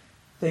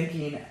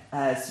 Thinking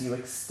as you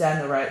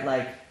extend the right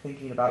leg,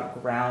 thinking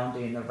about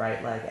grounding the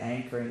right leg,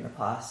 anchoring the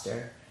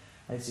posture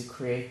as you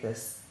create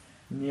this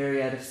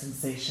myriad of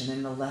sensation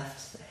in the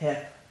left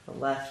hip, the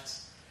left,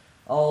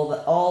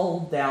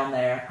 all down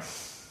there.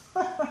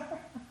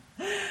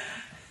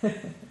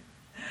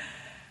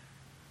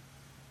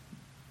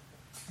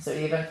 So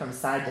even from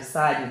side to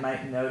side, you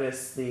might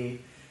notice the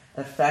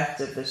effect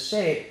of the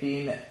shape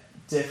being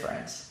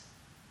different.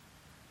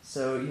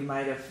 So you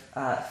might have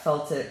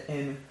felt it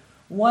in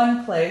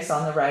one place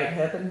on the right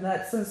hip, and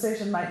that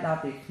sensation might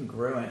not be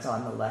congruent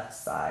on the left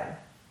side.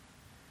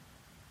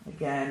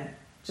 Again,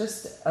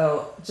 just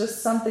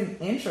something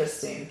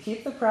interesting.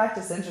 Keep the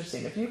practice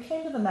interesting. If you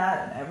came to the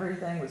mat and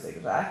everything was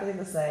exactly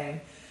the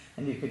same,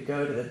 and you could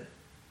go to the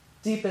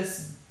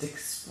deepest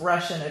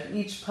expression of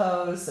each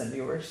pose, and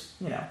you were,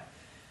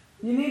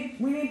 we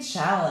need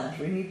challenge,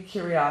 we need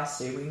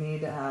curiosity, we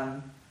need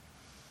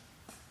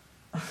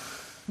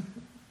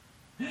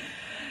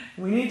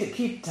we need to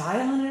keep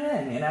dialing it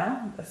in,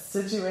 The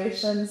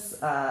situations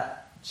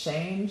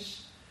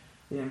change,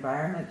 the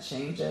environment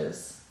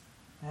changes,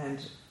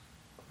 and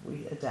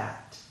we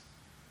adapt.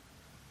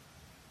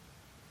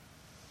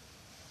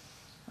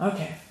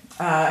 Okay,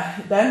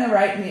 bend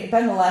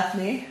the left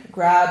knee,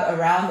 grab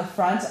around the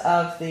front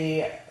of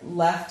the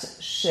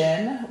left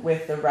shin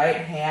with the right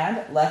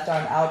hand, left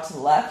arm out to the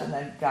left, and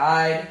then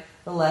guide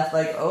the left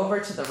leg over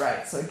to the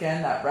right. So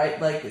again, that right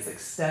leg is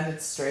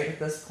extended straight at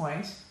this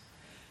point.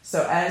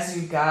 So as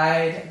you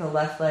guide the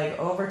left leg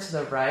over to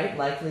the right,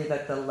 likely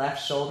that the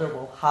left shoulder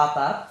will hop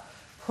up,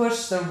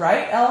 push the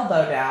right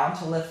elbow down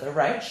to lift the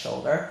right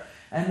shoulder,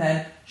 and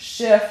then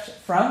shift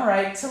from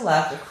right to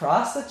left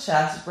across the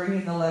chest,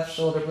 bringing the left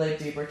shoulder blade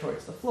deeper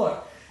towards the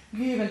floor. You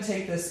can even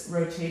take this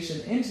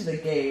rotation into the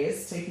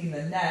gaze, taking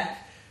the neck,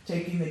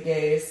 taking the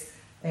gaze,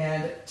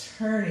 and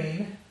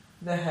turning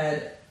the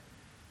head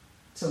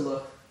to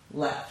look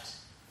left.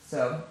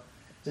 So,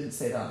 didn't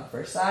say that on the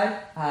first side,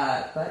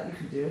 but you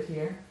can do it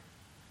here.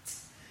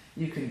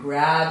 You can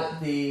grab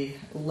the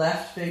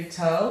left big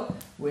toe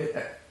with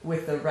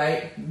the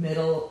right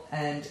middle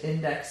and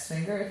index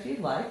finger if you'd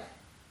like,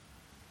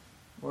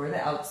 or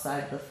the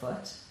outside of the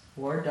foot,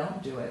 or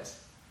don't do it.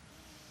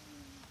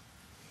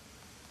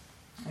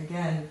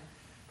 Again,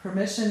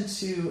 permission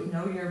to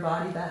know your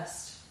body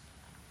best.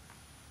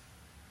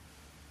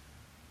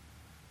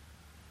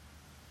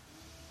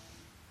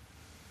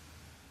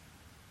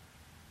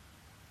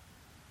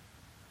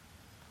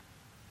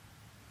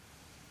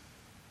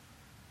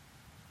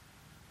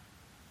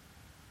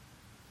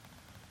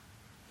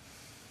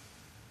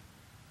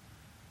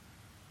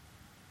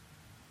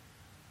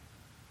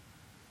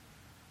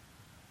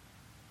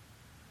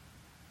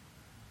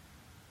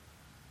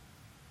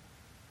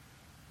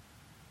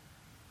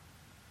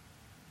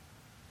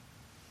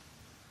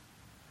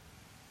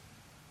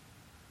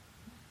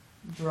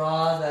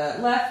 Draw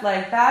the left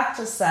leg back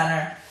to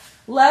center,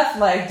 left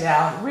leg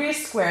down,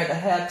 re-square the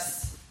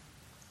hips,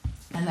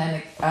 and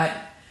then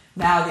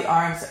now the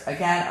arms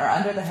again are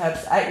under the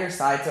hips at your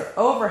sides or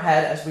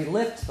overhead as we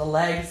lift the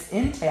legs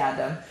in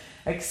tandem.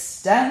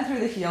 Extend through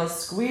the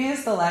heels,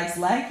 squeeze the legs,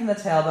 lengthen the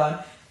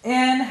tailbone.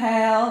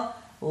 Inhale,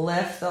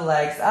 lift the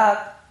legs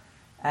up.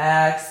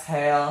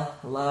 Exhale,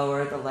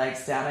 lower the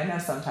legs down. I know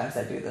sometimes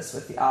I do this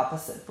with the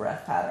opposite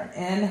breath pattern.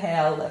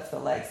 Inhale, lift the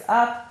legs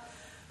up.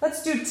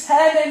 Let's do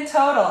 10 in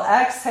total.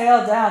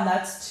 Exhale down,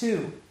 that's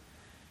 2.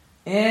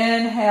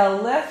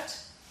 Inhale,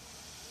 lift.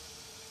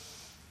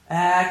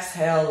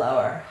 Exhale,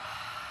 lower.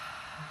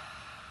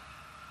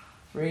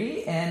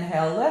 3,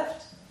 inhale,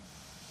 lift.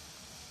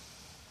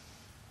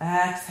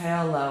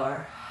 Exhale,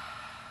 lower.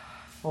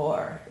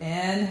 4,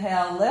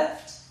 inhale,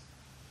 lift.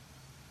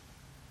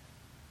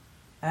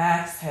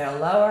 Exhale,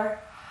 lower.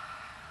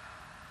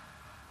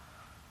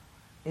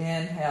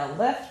 Inhale,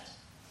 lift.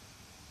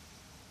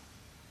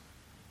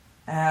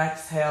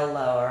 Exhale,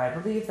 lower. I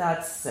believe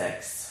that's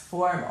 6.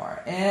 4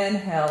 more.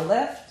 Inhale,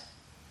 lift.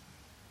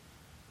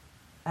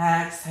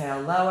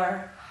 Exhale,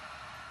 lower.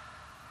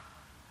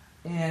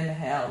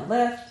 Inhale,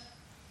 lift.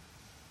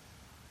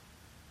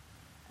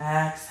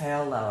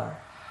 Exhale, lower.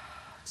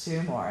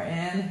 2 more.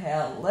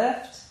 Inhale,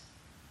 lift.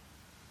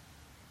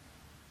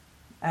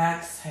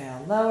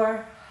 Exhale,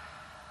 lower.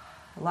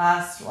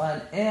 Last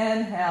one.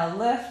 Inhale,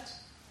 lift.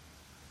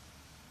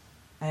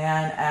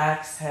 And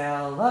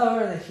exhale,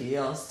 lower the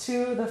heels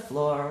to the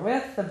floor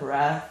with the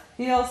breath.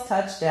 Heels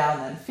touch down,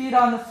 then feet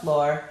on the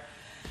floor.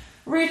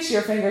 Reach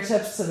your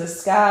fingertips to the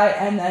sky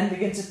and then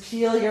begin to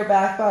peel your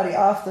back body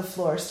off the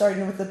floor,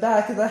 starting with the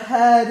back of the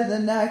head, the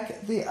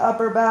neck, the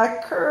upper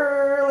back,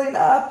 curling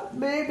up.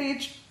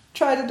 Maybe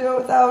try to do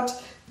it without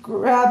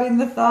grabbing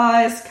the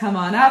thighs. Come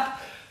on up,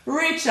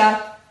 reach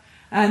up,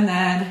 and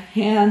then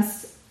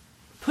hands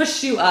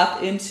push you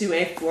up into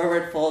a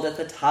forward fold at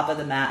the top of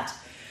the mat.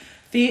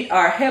 Feet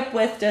are hip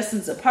width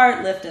distance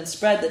apart. Lift and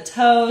spread the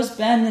toes.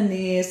 Bend the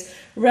knees.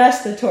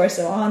 Rest the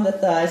torso on the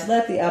thighs.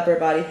 Let the upper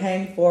body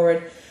hang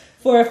forward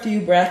for a few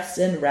breaths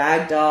in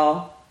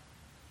ragdoll.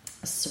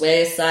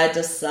 Sway side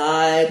to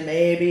side.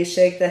 Maybe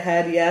shake the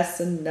head yes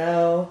and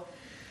no.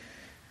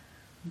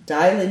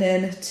 Dialing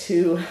in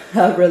to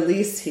a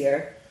release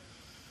here.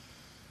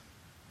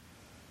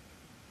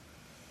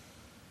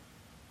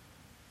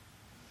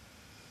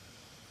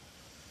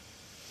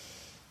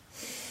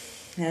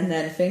 And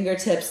then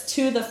fingertips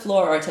to the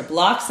floor or to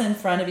blocks in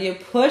front of you.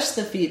 Push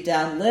the feet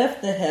down.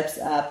 Lift the hips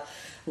up.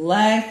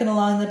 Lengthen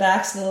along the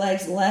backs of the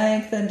legs.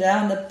 Lengthen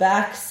down the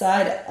back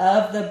side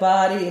of the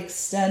body.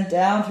 Extend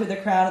down through the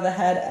crown of the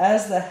head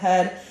as the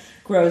head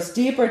grows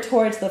deeper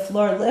towards the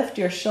floor. Lift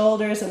your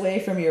shoulders away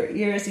from your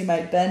ears. You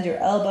might bend your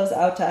elbows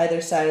out to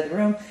either side of the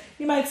room.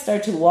 You might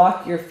start to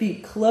walk your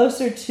feet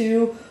closer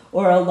to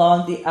or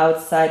along the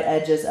outside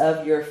edges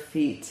of your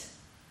feet.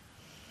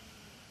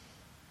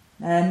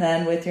 And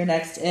then with your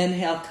next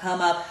inhale,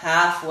 come up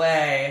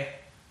halfway.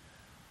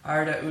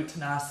 Ardha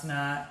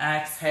Uttanasana.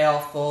 Exhale,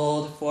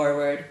 fold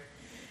forward.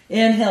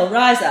 Inhale,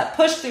 rise up.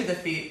 Push through the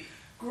feet.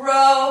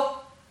 Grow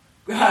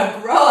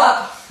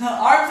up.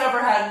 Arms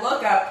overhead,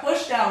 look up.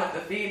 Push down with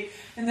the feet.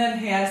 And then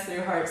hands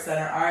through heart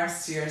center,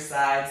 arms to your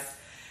sides.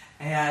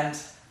 And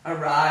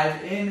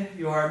arrive in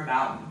your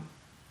mountain.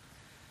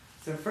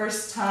 So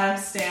first time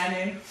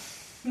standing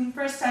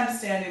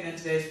in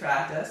today's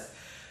practice.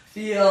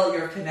 Feel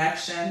your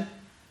connection.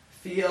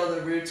 Feel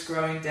the roots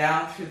growing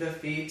down through the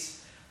feet.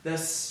 The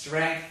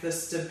strength, the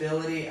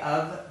stability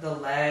of the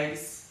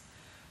legs.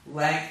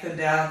 Lengthen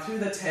down through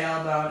the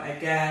tailbone.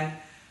 Again,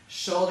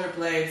 shoulder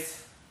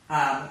blades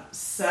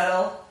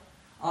settle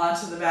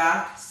onto the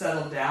back,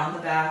 settle down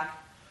the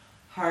back.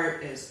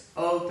 Heart is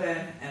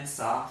open and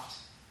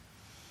soft.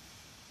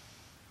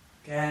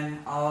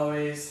 Again,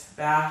 always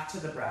back to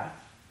the breath.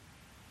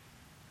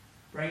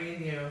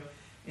 Bringing you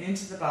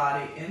into the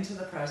body, into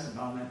the present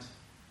moment.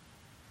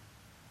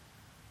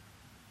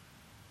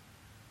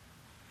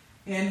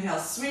 Inhale,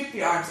 sweep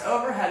the arms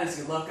overhead as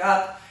you look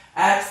up.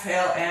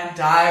 Exhale and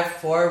dive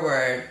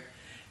forward.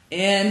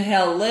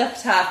 Inhale,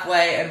 lift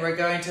halfway, and we're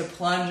going to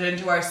plunge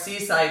into our C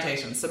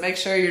salutation. So make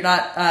sure you're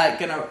not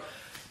going to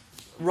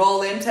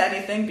roll into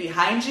anything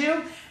behind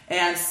you,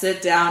 and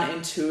sit down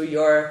into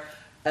your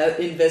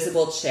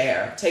invisible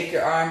chair. Take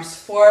your arms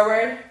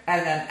forward,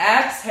 and then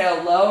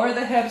exhale, lower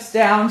the hips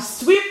down,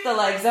 sweep the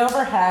legs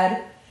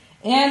overhead.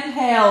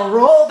 Inhale,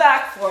 roll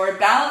back forward,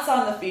 balance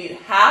on the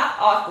feet, half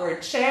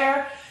awkward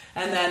chair,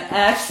 and then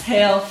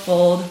exhale,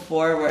 fold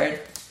forward.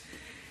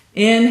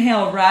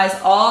 Inhale, rise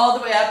all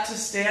the way up to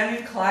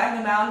standing, climb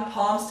the mountain,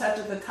 palms touch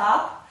at the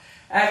top.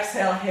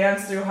 Exhale,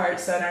 hands through heart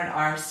center and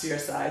arms to your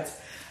sides.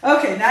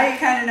 Okay, now you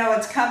kind of know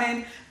what's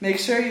coming. Make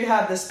sure you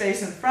have the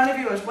space in front of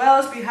you as well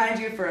as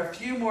behind you for a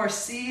few more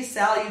C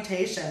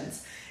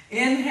salutations.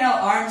 Inhale,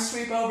 arms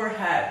sweep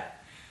overhead.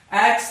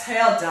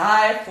 Exhale,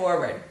 dive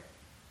forward.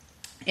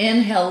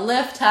 Inhale,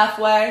 lift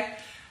halfway.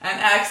 And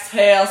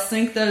exhale,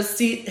 sink those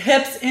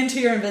hips into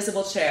your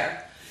invisible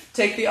chair.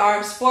 Take the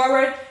arms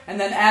forward, and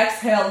then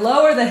exhale,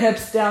 lower the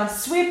hips down,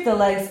 sweep the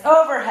legs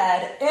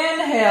overhead.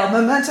 Inhale,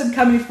 momentum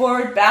coming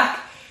forward, back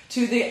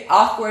to the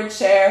awkward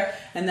chair,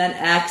 and then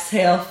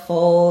exhale,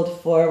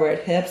 fold forward,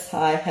 hips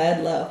high,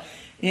 head low.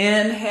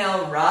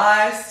 Inhale,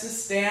 rise to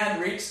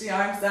stand, reach the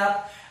arms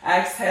up.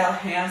 Exhale,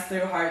 hands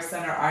through heart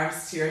center,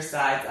 arms to your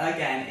sides.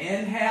 Again,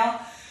 inhale,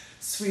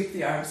 sweep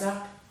the arms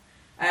up.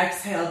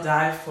 Exhale,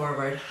 dive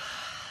forward.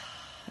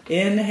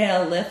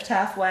 Inhale, lift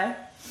halfway.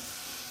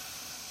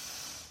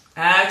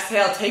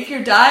 Exhale, take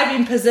your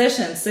diving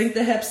position, sink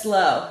the hips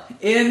low.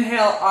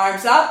 Inhale,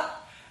 arms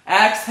up.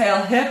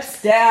 Exhale, hips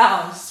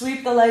down,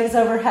 sweep the legs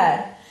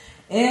overhead.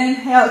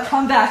 Inhale,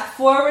 come back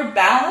forward,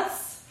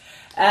 balance.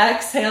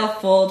 Exhale,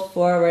 fold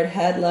forward,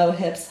 head low,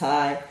 hips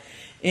high.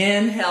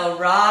 Inhale,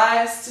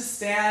 rise to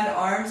stand,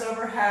 arms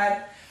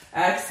overhead.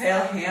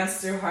 Exhale, hands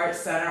through heart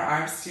center,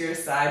 arms to your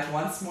sides.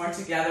 Once more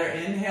together.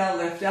 Inhale,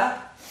 lift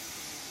up.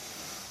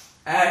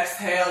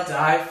 Exhale,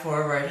 dive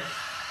forward.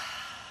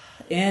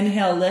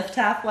 Inhale, lift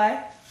halfway.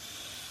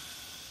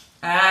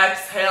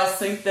 Exhale,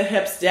 sink the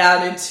hips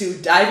down into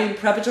diving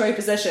preparatory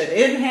position.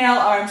 Inhale,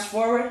 arms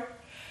forward.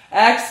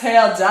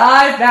 Exhale,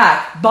 dive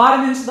back.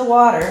 Bottom into the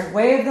water.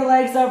 Wave the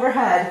legs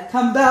overhead.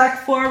 Come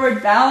back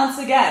forward, balance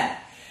again.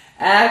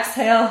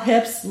 Exhale,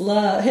 hips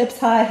low, hips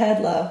high,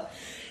 head low.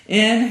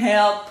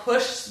 Inhale,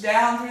 push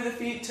down through the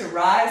feet to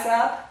rise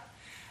up.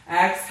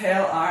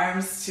 Exhale,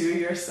 arms to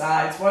your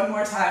sides. One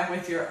more time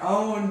with your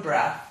own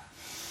breath.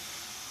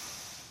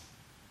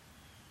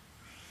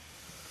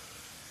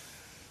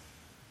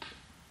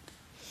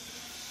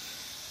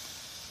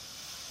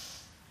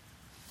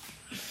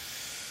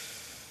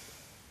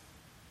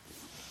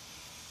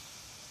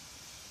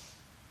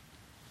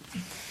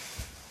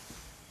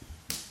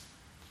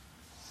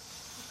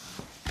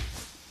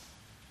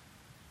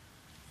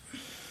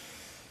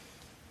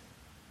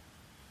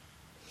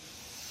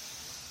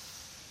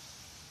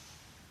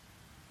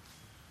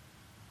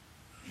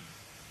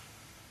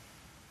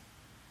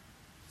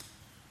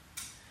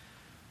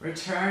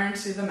 Return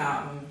to the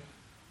mountain.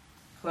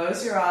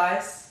 Close your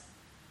eyes.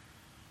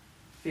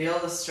 Feel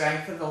the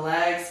strength of the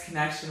legs,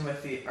 connection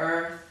with the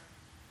earth,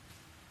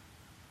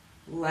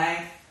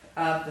 length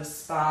of the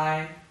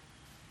spine,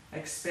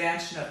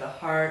 expansion of the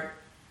heart,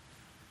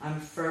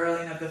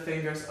 unfurling of the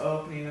fingers,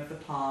 opening of the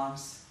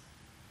palms.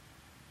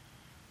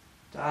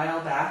 Dial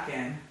back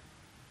in.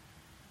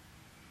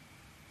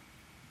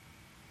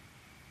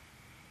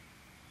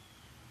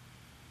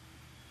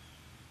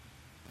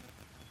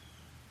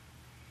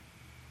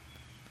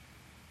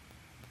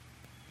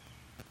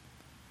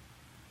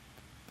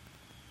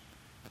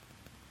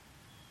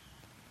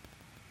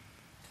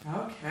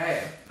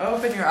 Okay,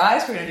 open your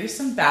eyes. We're going to do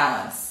some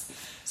balance.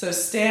 So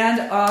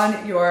stand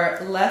on your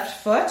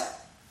left foot.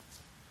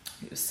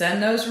 You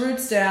send those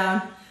roots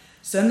down.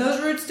 Send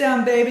those roots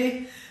down,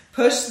 baby.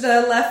 Push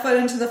the left foot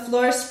into the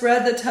floor,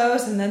 spread the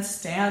toes, and then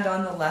stand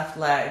on the left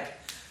leg.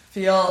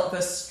 Feel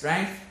the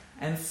strength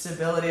and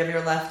stability of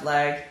your left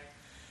leg.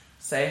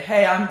 Say,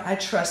 hey, I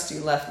trust you,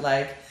 left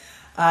leg.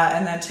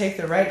 And then take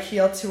the right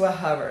heel to a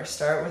hover.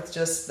 Start with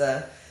just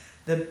the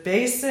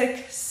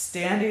basic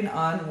standing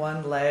on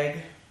one leg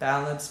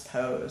balance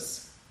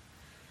pose.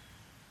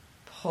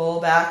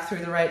 Pull back through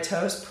the right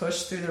toes,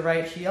 push through the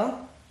right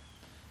heel.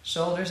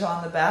 Shoulders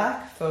on the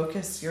back.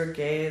 Focus your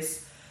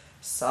gaze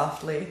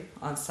softly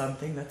on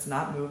something that's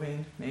not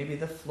moving, maybe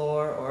the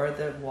floor or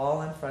the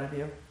wall in front of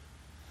you.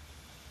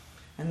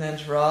 And then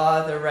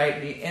draw the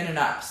right knee in and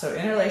up. So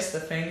interlace the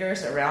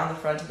fingers around the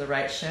front of the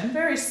right shin,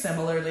 very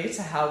similarly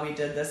to how we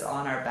did this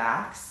on our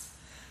backs.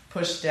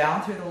 Push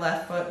down through the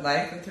left foot,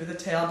 lengthen through the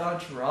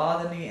tailbone,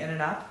 draw the knee in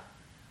and up.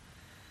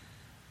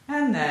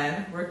 And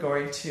then we're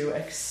going to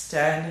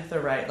extend the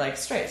right leg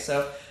straight.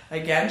 So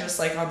again, just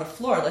like on the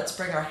floor, let's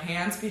bring our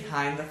hands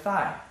behind the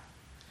thigh.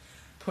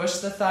 Push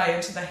the thigh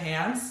into the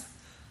hands,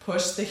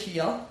 push the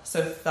heel.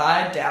 So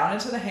thigh down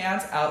into the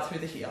hands, out through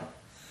the heel.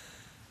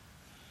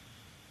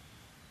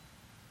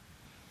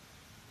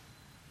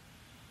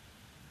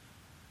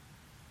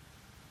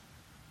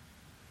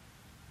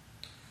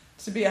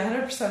 To be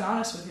 100%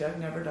 honest with you, I've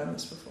never done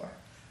this before,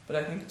 but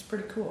I think it's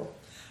pretty cool.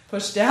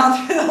 Push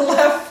down through the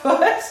left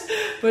foot,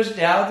 push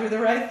down through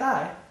the right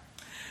thigh.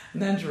 And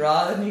then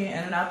draw the knee in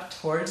and up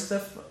towards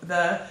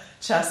the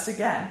chest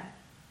again.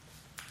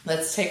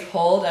 Let's take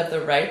hold of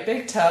the right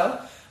big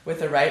toe with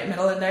the right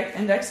middle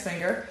index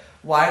finger.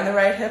 Wind the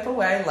right hip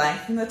away,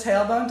 lengthen the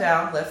tailbone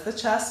down, lift the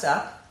chest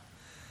up,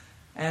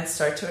 and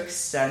start to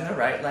extend the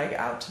right leg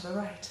out to the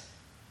right.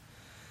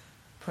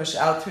 Push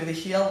out through the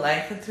heel,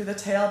 lengthen through the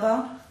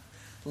tailbone.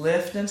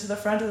 Lift into the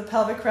front of the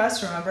pelvic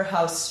crest. Remember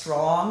how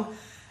strong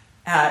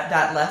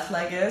that left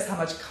leg is, how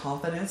much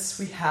confidence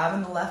we have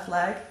in the left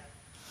leg.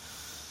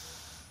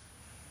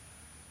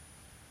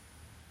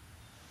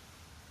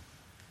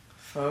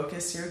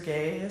 Focus your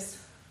gaze.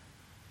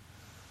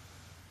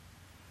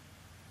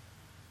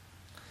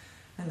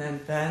 And then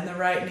bend the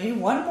right knee.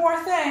 One more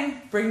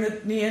thing. Bring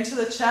the knee into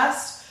the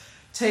chest.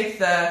 Take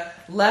the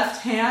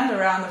left hand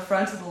around the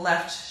front of the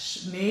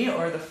left knee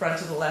or the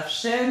front of the left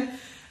shin.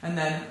 And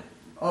then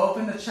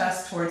open the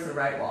chest towards the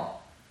right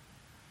wall.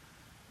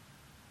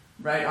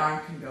 Right arm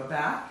can go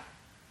back.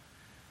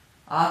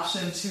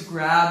 Option to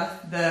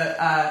grab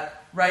the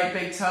right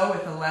big toe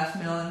with the left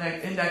middle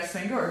index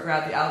finger or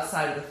grab the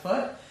outside of the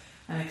foot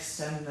and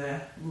extend the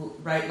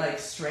right leg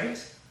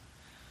straight.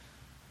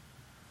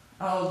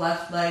 Oh,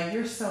 left leg,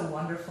 you're so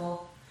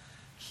wonderful.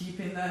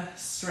 Keeping the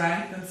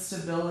strength and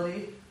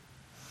stability.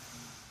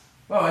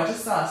 Whoa, I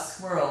just saw a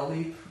squirrel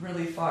leap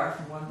really far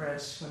from one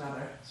branch to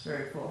another. It's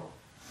very cool.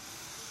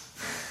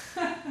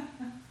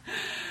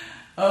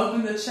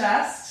 Open the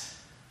chest.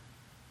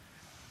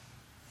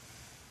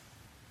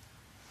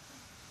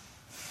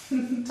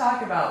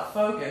 Talk about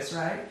focus,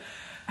 right?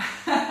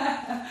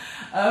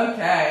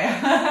 Okay,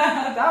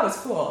 that was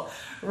cool.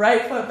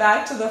 Right foot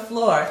back to the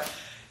floor.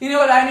 You know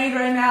what I need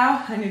right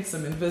now? I need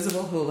some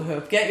invisible hula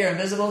hoop. Get your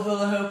invisible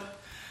hula hoop.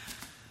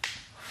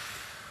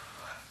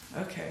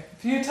 Okay, a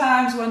few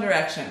times, one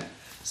direction.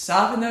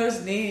 Soften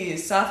those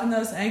knees, soften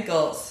those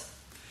ankles.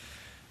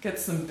 Get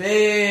some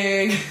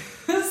big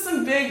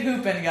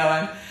hooping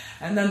going.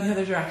 And then the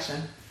other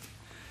direction.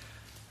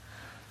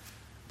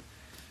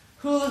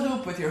 Hula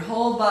hoop with your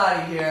whole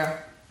body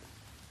here.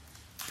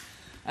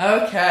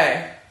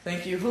 Okay,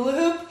 thank you, hula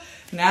hoop.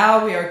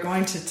 Now we are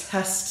going to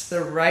test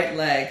the right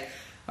leg.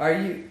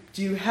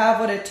 Do you have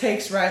what it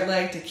takes, right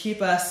leg, to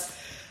keep us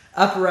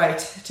upright,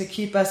 to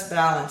keep us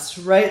balanced?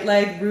 Right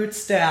leg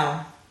roots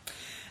down.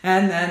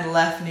 And then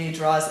left knee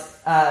draws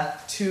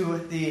to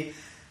the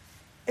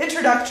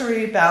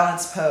introductory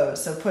balance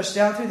pose. So push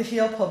down through the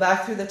heel, pull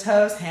back through the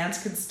toes. Hands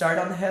can start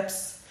on the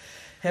hips.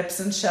 Hips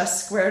and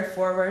chest squared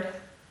forward.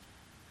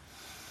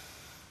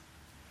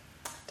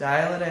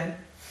 Dial it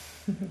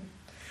in.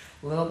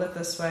 A little bit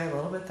this way, a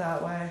little bit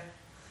that way.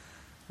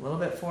 A little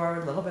bit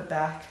forward, a little bit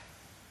back.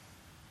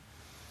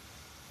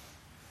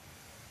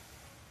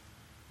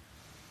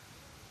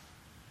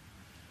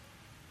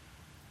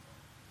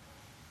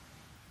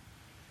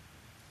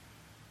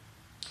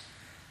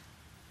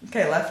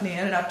 Okay, left knee in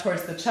and up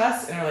towards the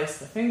chest. Interlace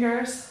the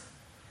fingers.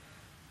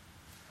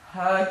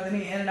 Hug the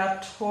knee in and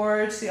up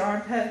towards the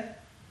armpit.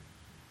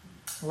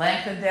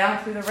 Lengthen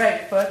down through the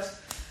right foot.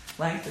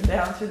 Lengthen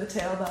down through the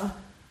tailbone.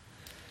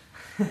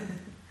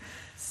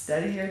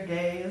 Steady your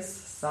gaze.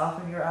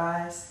 Soften your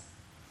eyes.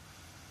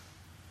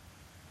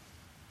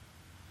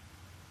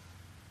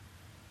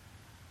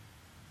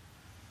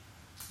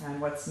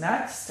 And what's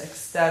next?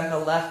 Extend the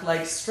left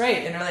leg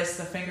straight. Interlace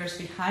the fingers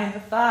behind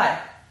the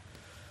thigh.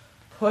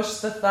 Push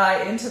the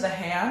thigh into the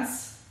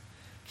hands.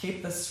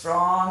 Keep the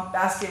strong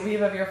basket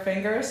weave of your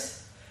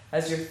fingers.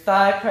 As your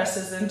thigh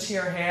presses into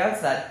your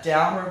hands, that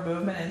downward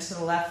movement into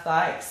the left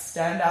thigh.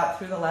 Extend out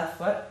through the left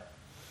foot.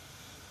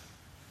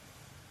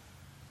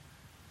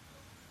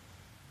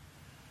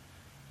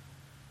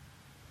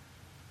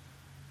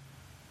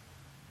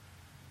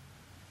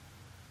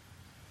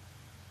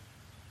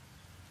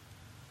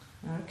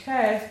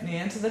 Okay, knee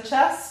into the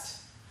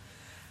chest.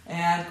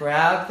 And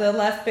grab the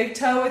left big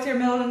toe with your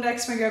middle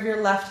index finger of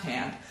your left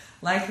hand.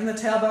 Lengthen the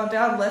tailbone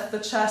down, lift the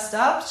chest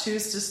up.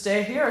 Choose to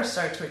stay here or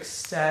start to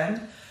extend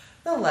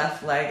the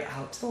left leg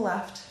out to the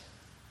left.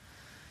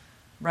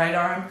 Right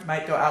arm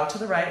might go out to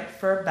the right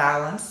for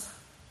balance.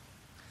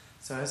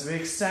 So as we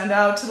extend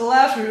out to the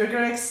left, we're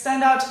going to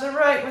extend out to the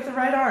right with the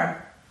right arm.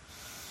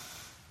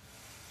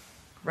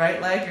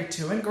 Right leg, you're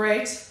doing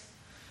great.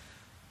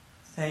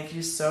 Thank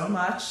you so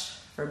much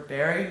for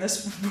bearing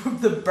this,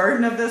 the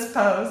burden of this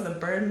pose, the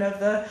burden of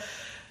the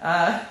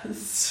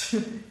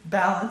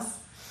balance.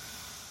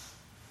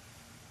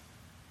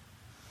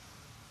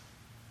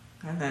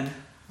 And then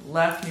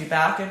left knee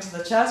back into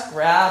the chest.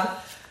 Grab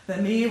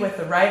the knee with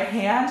the right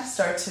hand.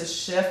 Start to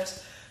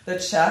shift the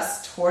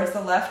chest towards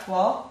the left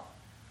wall.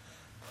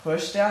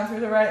 Push down through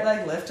the right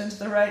leg. Lift into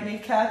the right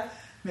kneecap.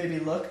 Maybe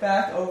look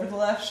back over the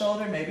left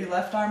shoulder. Maybe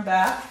left arm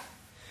back.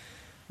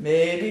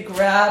 Maybe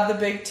grab the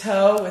big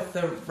toe with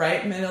the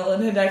right middle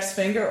and index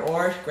finger,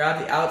 or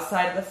grab the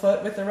outside of the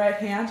foot with the right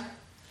hand.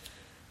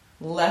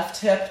 Left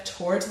hip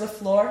towards the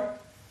floor.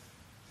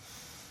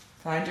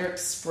 Find your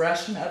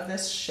expression of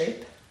this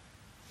shape.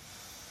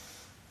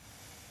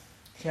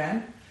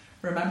 Again,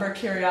 remember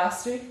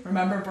curiosity,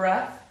 remember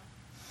breath.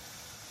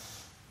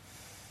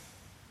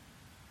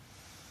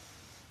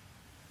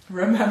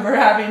 Remember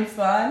having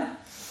fun.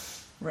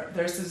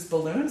 There's these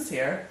balloons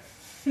here.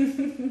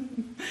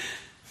 And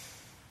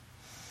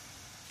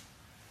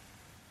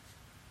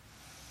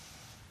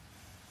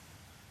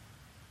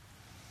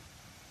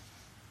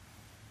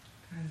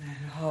then,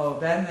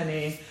 bend the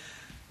knee.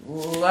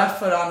 Left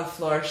foot on the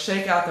floor.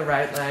 Shake out the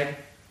right leg.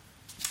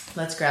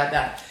 Let's grab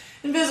that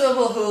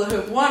invisible hula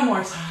hoop one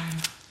more time.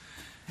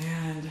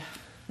 And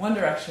one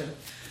direction.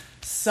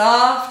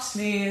 Soft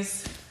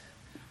knees.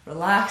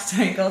 Relaxed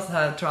ankles.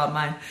 I dropped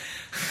mine.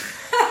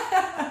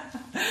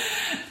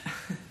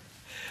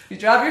 You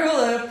drop your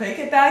hula hoop. Pick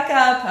it back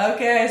up.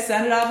 Okay,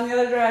 send it off in the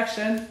other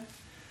direction.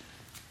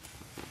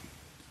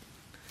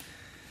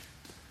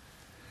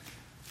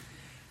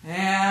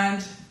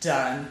 And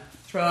done.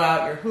 Throw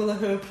out your hula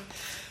hoop.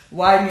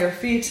 Widen your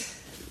feet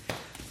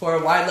for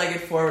a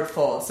wide-legged forward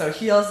fold. So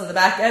heels to the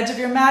back edge of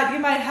your mat. You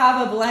might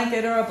have a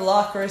blanket or a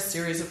block or a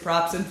series of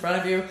props in front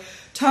of you.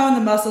 Tone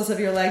the muscles of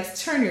your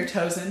legs. Turn your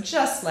toes in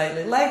just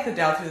slightly. Lengthen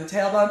down through the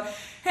tailbone.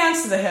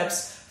 Hands to the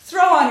hips.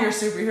 Throw on your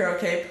superhero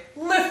cape.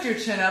 Lift your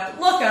chin up.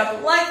 Look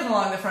up. Lengthen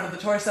along the front of the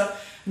torso.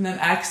 And then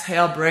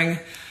exhale. Bring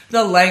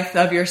the length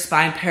of your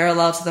spine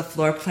parallel to the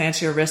floor.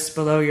 Plant your wrists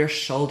below your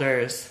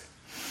shoulders.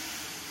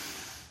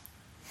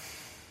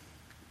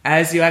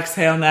 As you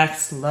exhale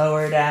next,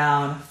 lower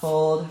down,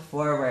 fold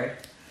forward.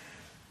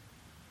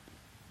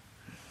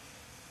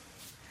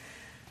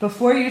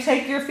 Before you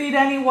take your feet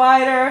any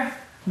wider,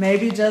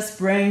 maybe just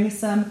bring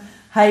some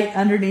height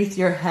underneath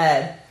your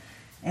head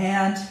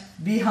and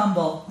be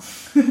humble.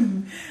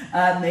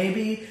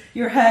 Maybe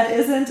your head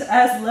isn't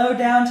as low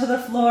down to the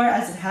floor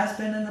as it has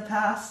been in the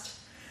past.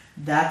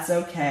 That's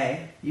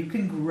okay. You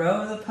can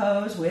grow the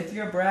pose with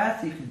your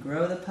breath. You can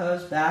grow the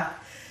pose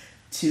back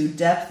to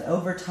depth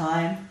over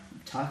time.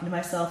 Talking to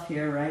myself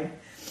here, right?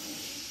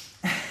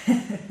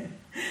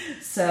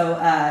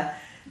 So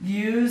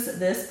use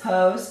this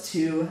pose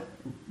to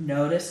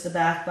notice the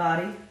back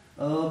body,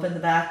 open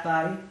the back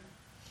body,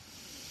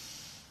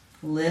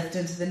 lift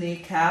into the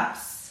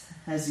kneecaps.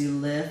 As you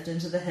lift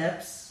into the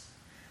hips,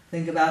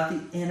 think about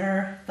the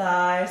inner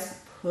thighs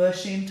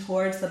pushing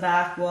towards the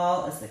back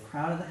wall as the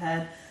crown of the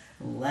head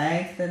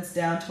lengthens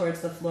down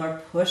towards the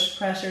floor. Push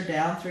pressure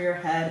down through your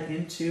head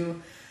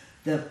into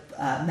the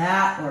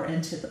mat or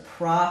into the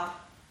prop.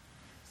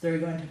 So you're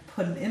going to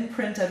put an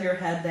imprint of your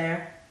head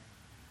there.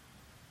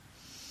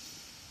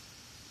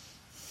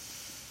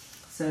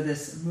 So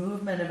this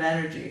movement of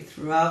energy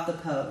throughout the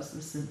pose,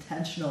 this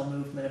intentional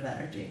movement of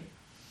energy.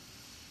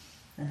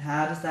 And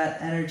how does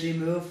that energy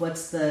move?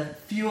 What's the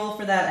fuel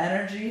for that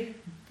energy?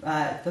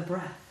 The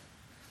breath.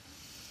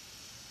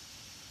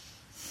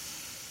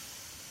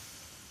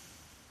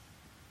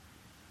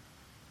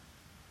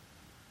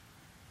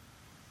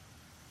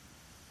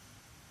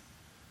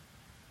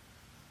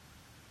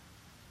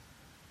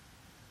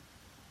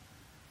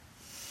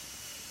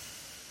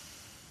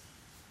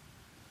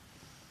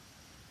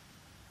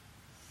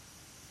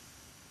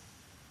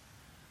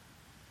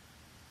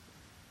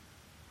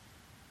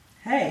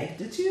 Hey,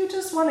 did you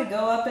just want to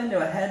go up into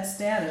a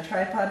headstand, a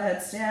tripod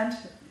headstand?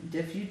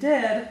 If you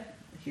did,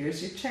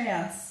 here's your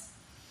chance.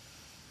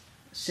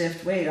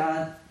 Shift weight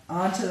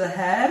onto the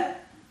head,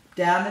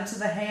 down into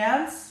the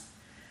hands.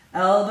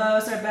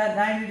 Elbows are bent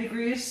 90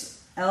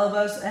 degrees.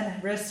 Elbows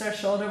and wrists are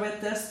shoulder width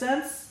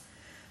distance.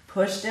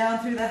 Push down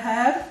through the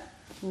head.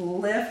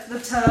 Lift the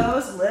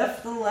toes,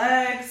 lift the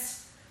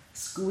legs.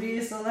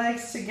 Squeeze the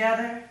legs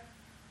together.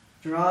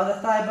 Draw the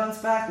thigh bones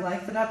back,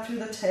 lengthen up through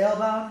the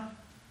tailbone.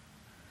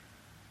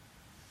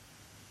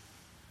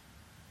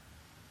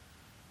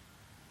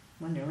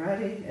 When you're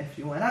ready, if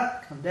you went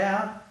up, come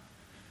down.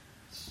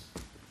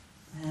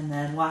 And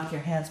then walk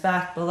your hands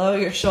back below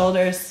your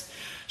shoulders.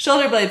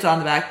 Shoulder blades on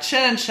the back,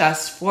 chin and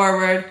chest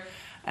forward.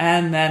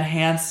 And then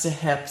hands to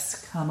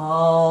hips. Come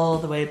all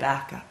the way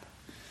back up.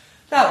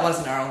 That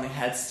wasn't our only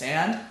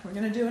headstand. We're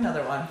going to do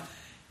another one.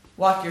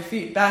 Walk your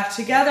feet back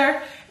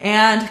together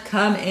and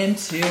come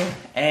into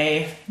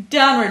a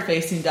downward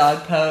facing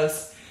dog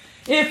pose.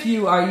 If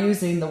you are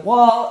using the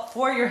wall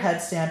for your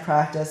headstand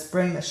practice,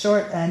 bring the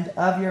short end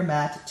of your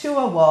mat to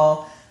a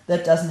wall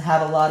that doesn't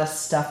have a lot of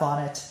stuff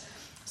on it.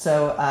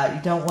 So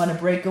you don't want to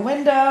break a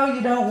window.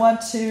 You don't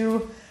want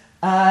to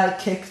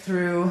kick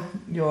through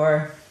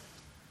your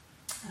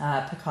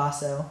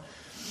Picasso.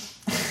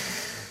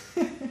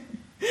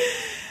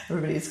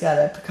 Everybody's got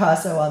a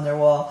Picasso on their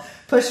wall.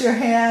 Push your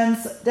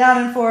hands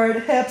down and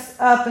forward, hips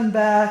up and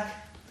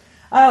back.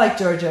 I like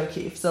George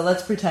O'Keeffe, so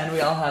let's pretend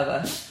we all have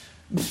a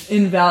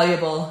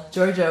invaluable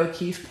George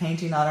O'Keeffe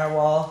painting on our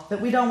wall that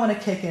we don't want to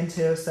kick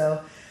into,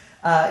 so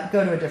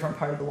go to a different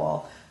part of the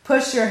wall.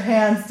 Push your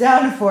hands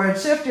down and forward,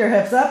 shift your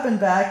hips up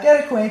and back,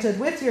 get acquainted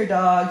with your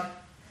dog,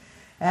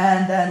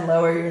 and then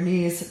lower your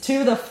knees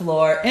to the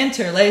floor.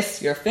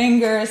 Interlace your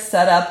fingers,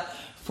 set up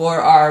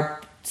for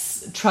our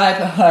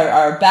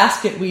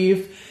basket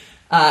weave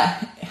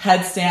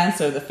headstand,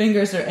 so the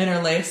fingers are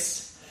interlaced.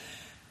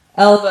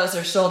 Elbows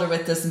are shoulder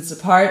width distance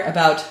apart,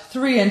 about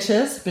 3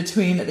 inches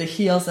between the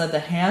heels of the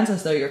hands,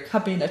 as though you're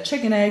cupping a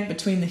chicken egg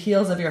between the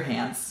heels of your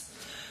hands.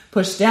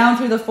 Push down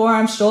through the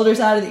forearms, shoulders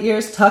out of the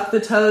ears, tuck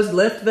the toes,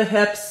 lift the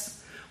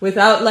hips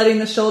without letting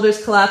the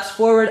shoulders collapse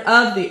forward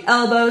of the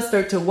elbows.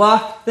 Start to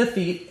walk the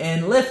feet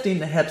in, lifting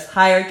the hips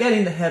higher,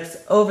 getting the hips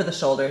over the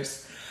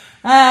shoulders.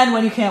 And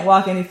when you can't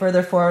walk any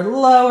further forward,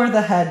 lower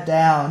the head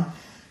down,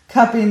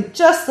 cupping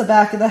just the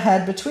back of the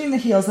head between the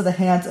heels of the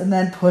hands, and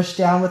then push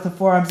down with the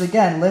forearms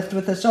again. Lift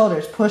with the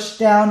shoulders. Push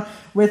down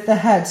with the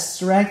head.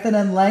 Strengthen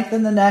and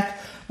lengthen the neck.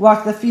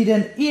 Walk the feet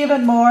in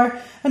even more.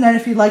 And then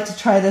if you'd like to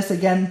try this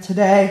again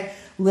today,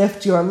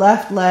 lift your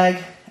left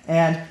leg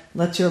and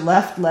let your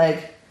left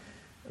leg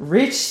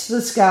reach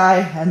the sky,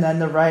 and then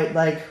the right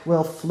leg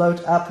will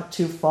float up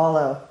to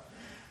follow.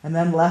 And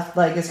then left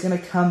leg is going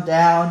to come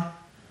down,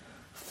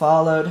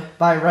 followed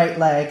by right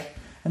leg.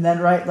 And then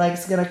right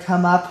leg's going to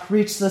come up,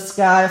 reach the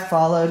sky,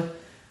 followed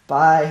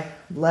by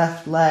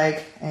left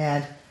leg,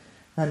 and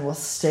then we'll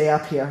stay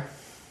up here.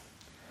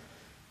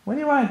 What do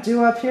you want to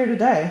do up here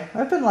today?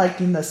 I've been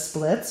liking the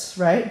splits,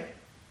 right?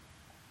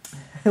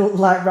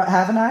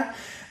 Haven't I?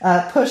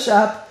 Push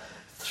up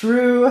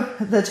through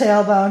the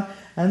tailbone,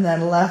 and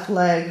then left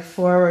leg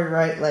forward,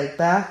 right leg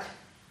back.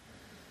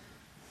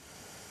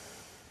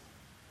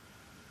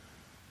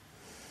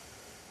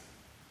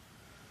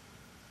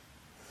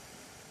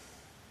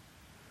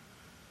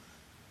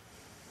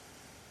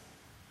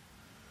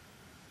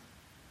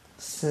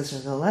 Scissor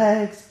the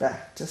legs,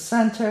 back to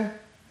center.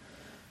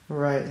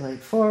 Right leg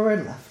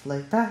forward, left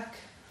leg back.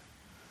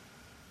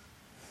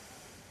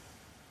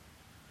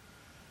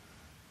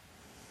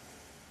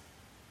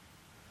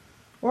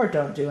 Or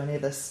don't do any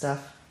of this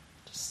stuff.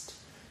 Just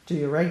do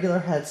your regular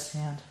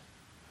headstand.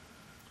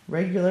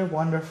 Regular,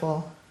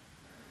 wonderful.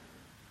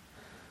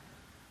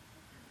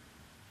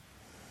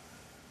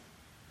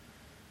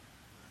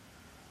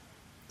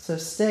 So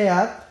stay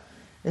up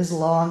as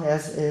long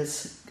as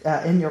is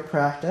in your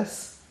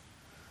practice.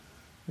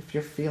 If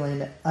you're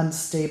feeling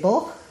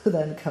unstable,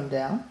 then come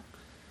down.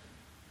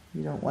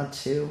 You don't want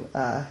to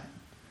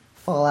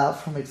fall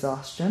out from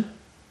exhaustion.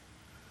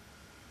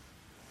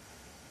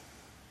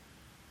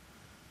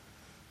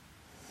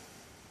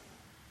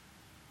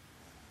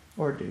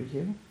 Or do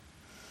you?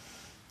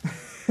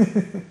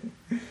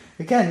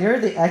 Again, you're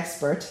the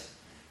expert.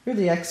 You're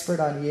the expert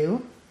on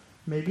you.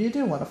 Maybe you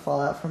do want to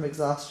fall out from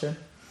exhaustion.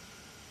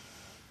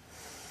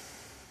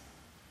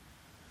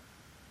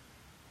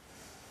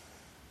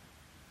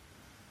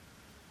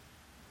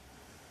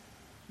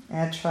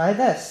 And try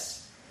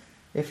this.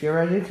 If you're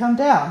ready to come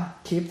down,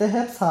 keep the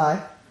hips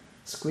high,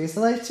 squeeze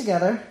the legs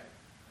together,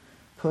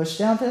 push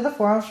down through the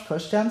forearms,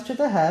 push down through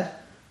the head,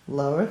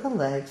 lower the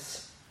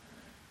legs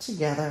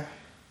together.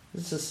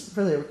 This is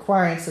really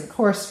requiring some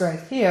core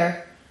strength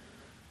here.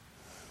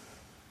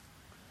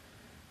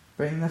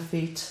 Bring the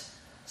feet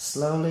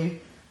slowly,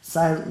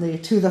 silently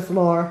to the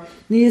floor,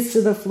 knees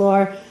to the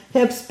floor,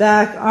 hips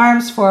back,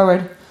 arms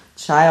forward,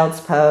 child's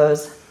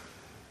pose.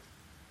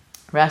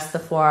 Rest the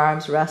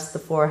forearms, rest the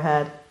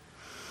forehead.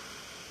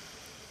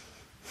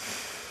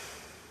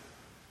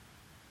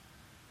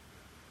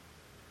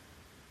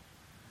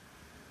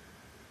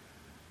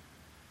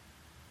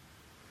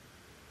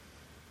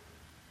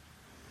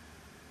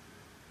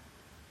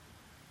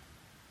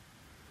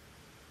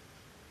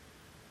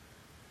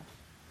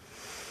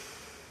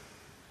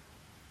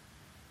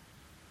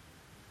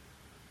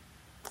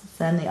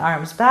 Send the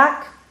arms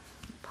back.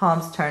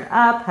 Palms turn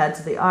up, head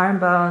to the arm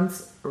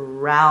bones,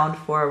 round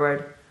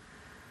forward.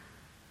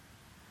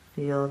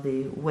 Feel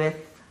the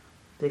width,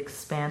 the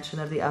expansion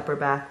of the upper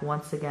back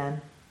once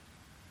again.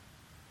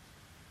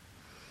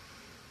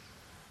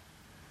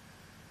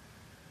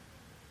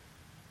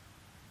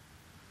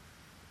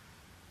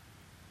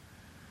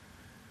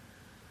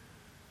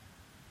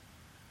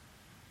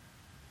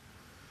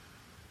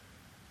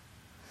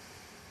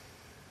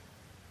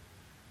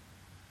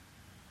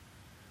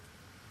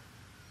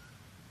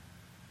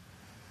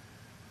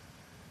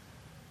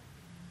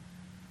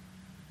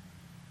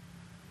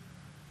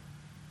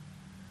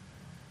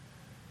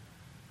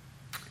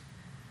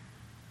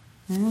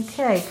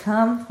 Okay,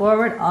 come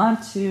forward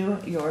onto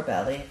your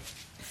belly.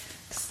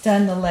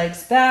 Extend the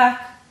legs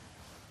back,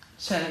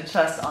 chin and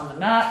chest on the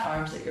mat,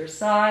 arms at your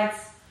sides.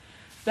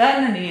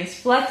 Bend the knees,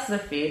 flex the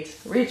feet,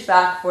 reach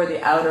back for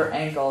the outer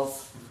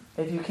ankles.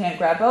 If you can't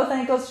grab both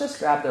ankles, just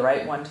grab the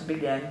right one to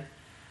begin.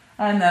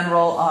 And then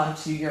roll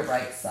onto your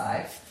right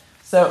side.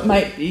 So it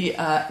might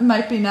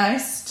be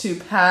nice to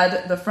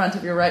pad the front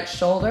of your right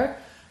shoulder.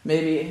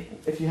 Maybe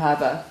if you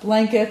have a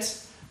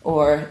blanket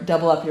or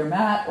double up your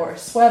mat or a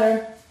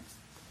sweater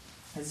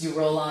as you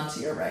roll onto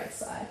your right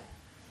side.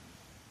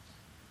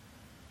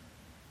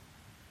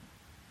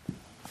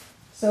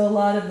 So a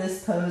lot of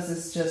this pose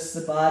is just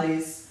the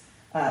body's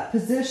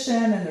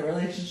position and the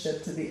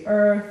relationship to the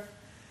earth.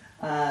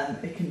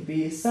 It can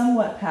be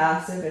somewhat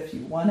passive. If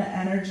you want to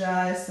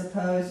energize the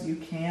pose, you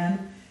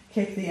can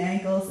kick the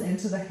ankles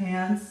into the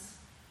hands.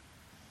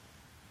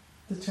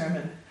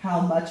 Determine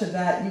how much of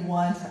that you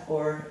want,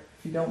 or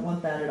if you don't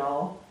want that at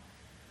all.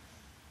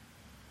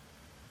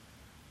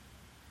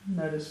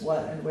 Notice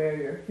what and where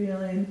you're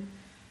feeling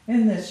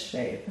in this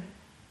shape.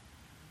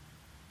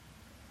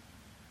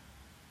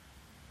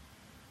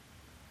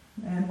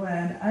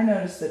 And I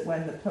notice that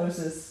when the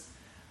poses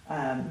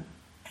are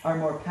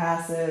more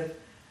passive,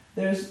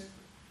 there's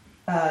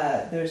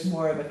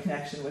more of a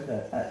connection with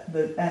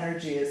the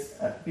energy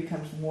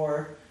becomes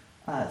more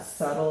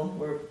subtle.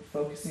 We're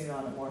focusing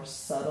on a more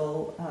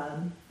subtle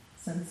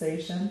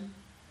sensation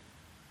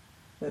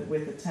that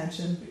with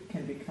attention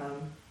can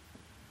become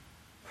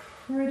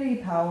pretty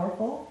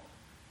powerful,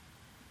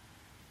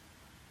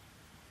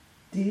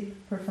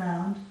 deep,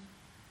 profound.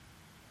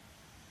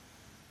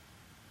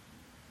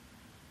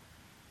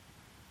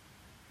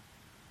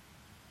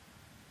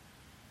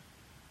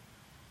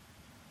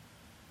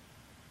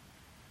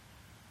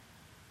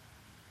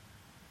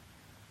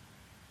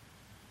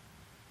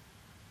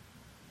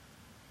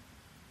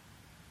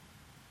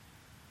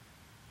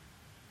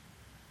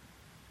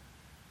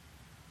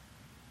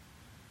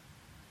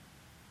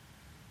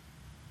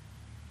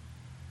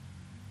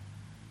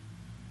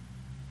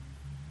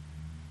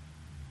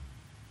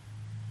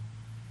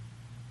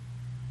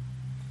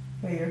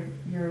 Okay,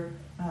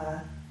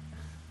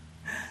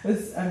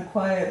 I'm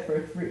quiet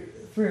for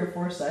three or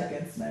 4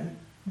 seconds, and I'm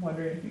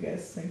wondering if you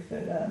guys think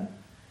that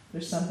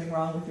there's something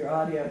wrong with your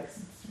audio, because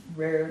it's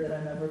rare that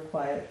I'm ever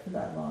quiet for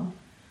that long.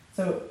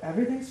 So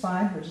everything's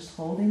fine. We're just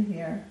holding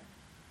here.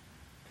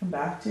 Come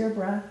back to your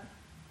breath.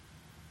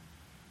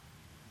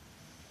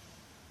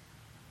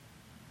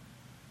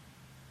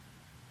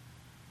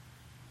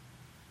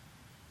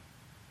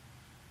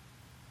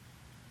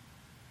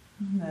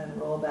 And then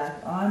roll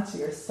back onto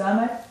your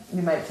stomach.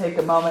 You might take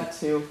a moment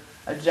to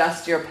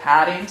adjust your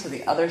padding to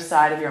the other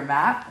side of your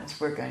mat as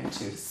we're going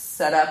to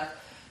set up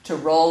to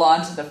roll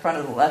onto the front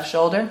of the left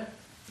shoulder.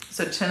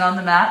 So chin on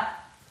the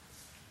mat,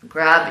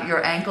 grab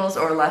your ankles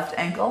or left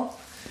ankle,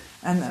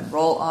 and then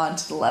roll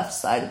onto the left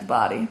side of the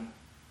body.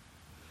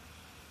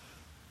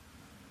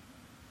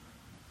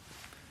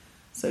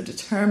 So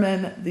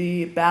determine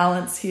the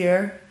balance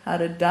here, how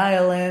to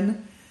dial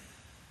in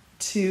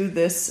to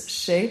this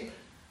shape,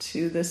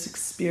 to this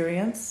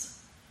experience.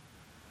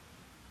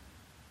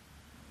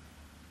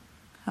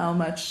 How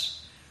much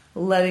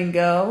letting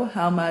go,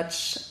 how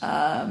much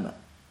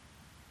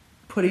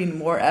putting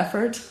more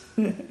effort.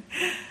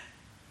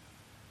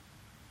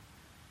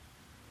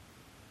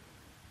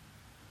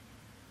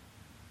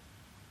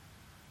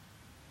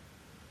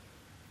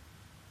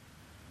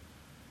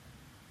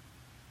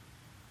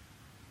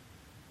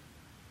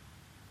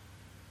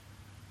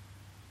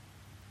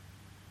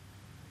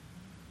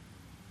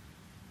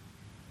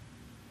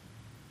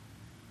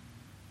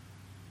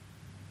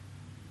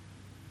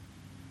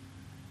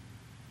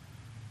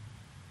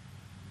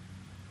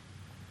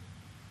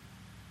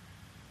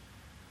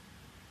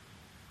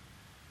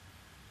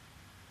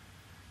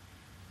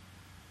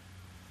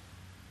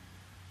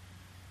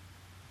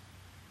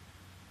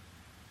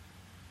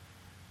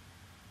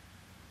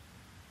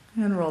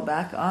 And roll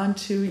back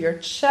onto your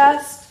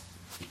chest.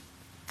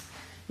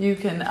 You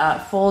can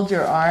fold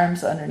your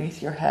arms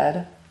underneath your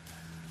head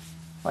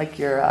like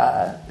you're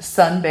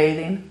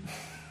sunbathing.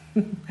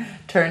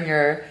 Turn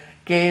your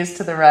gaze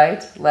to the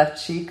right,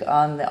 left cheek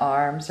on the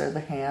arms or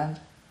the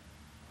hand.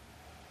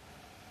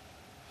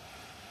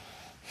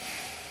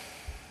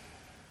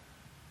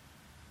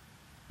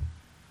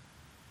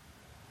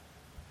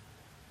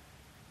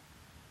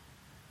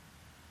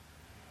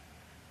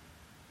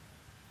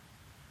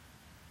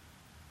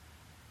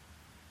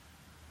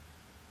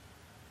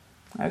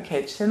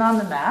 Okay, chin on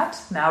the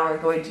mat. Now we're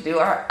going to do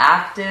our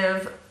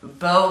active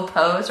bow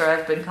pose, or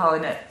I've been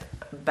calling it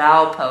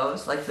bow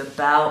pose, like the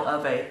bow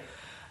of a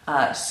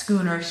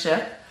schooner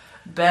ship.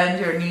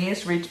 Bend your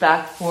knees, reach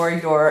back for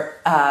your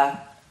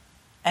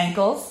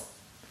ankles.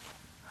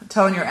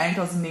 Tone your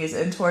ankles and knees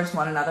in towards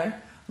one another.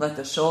 Let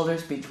the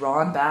shoulders be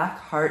drawn back,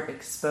 heart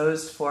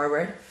exposed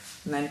forward.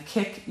 And then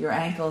kick your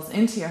ankles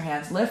into your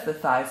hands, lift the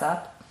thighs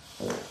up.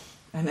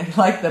 And then,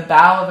 like the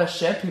bow of a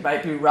ship, you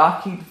might be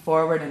rocking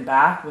forward and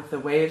back with the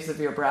waves of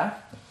your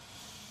breath.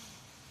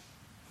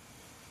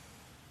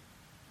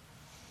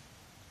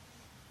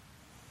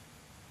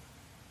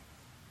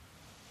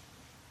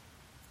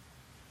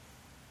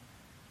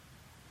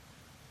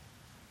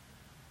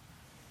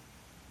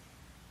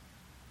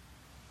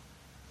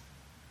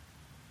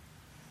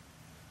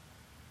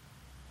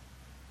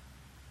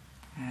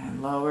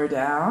 And lower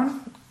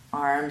down,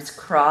 arms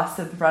crossed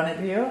in front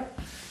of you.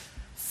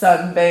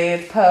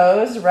 Sunbathe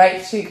pose,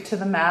 right cheek to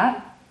the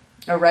mat,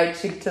 or right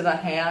cheek to the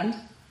hand.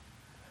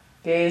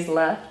 Gaze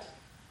left.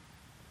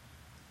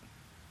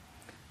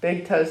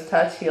 Big toes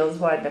touch, heels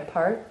wide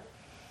apart.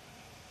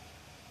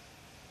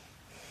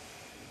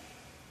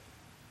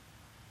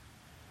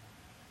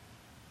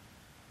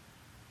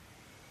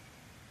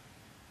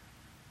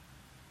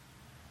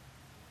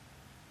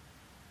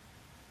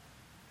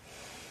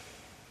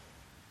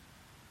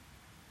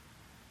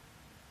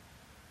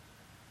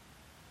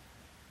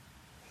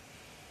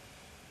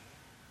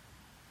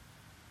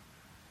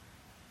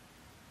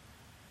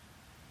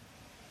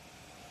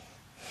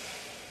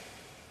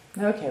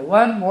 Okay,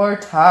 one more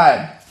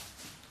time.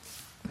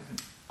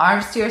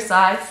 Arms to your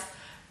sides,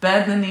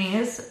 bend the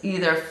knees,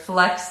 either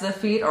flex the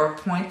feet or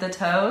point the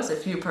toes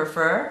if you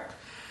prefer.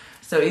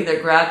 So either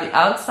grab the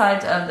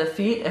outsides of the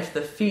feet if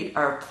the feet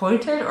are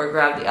pointed, or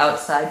grab the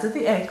outsides of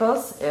the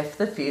ankles if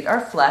the feet are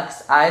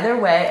flexed. Either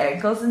way,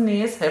 ankles and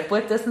knees, hip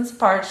width distance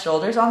apart,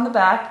 shoulders on the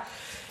back,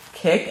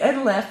 kick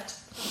and lift.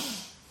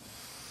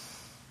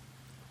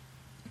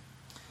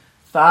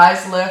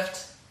 Thighs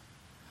lift.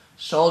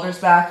 Shoulders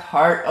back,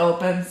 heart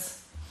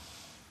opens.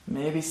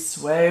 Maybe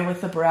sway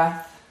with the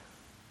breath.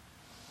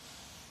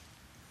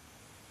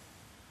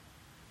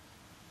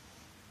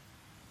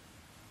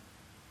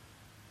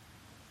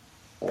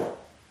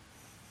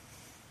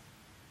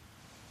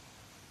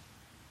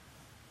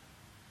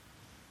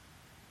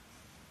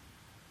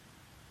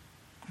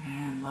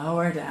 And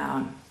lower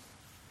down.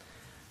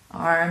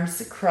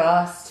 Arms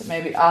crossed,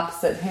 maybe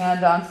opposite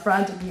hand on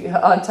front,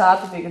 on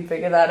top if you can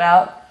figure that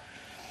out.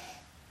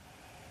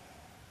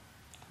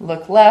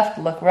 Look left,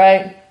 look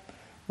right,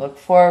 look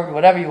forward,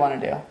 whatever you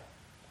want to do.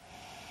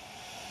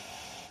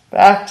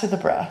 Back to the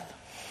breath.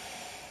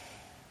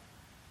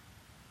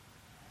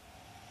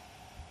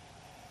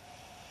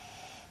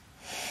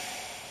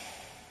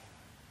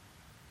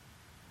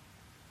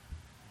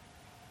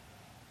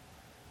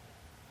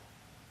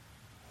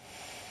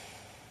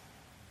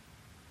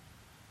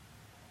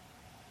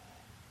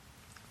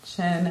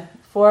 Chin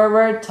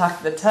forward,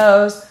 tuck the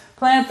toes,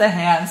 plant the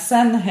hands,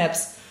 send the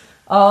hips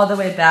all the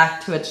way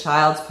back to a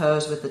child's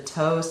pose with the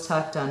toes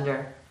tucked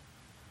under.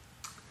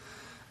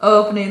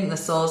 Opening the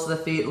soles of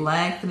the feet,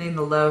 lengthening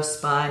the low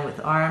spine with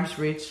arms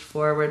reached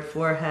forward,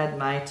 forehead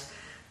might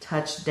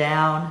touch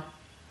down.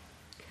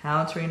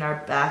 Countering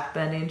our back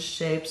bending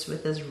shapes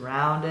with this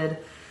rounded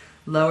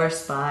lower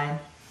spine.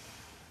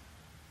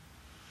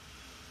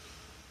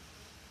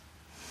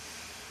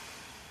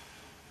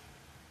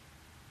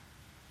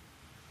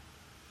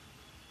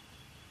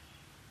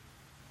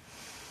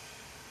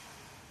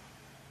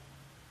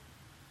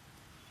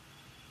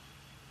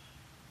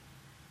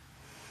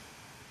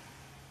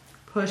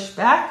 Push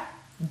back,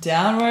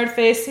 downward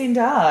facing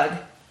dog.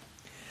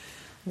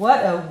 What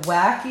a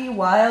wacky,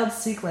 wild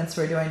sequence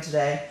we're doing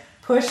today.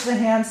 Push the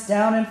hands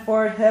down and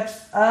forward, hips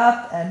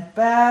up and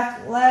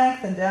back,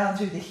 length and down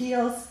through the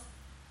heels.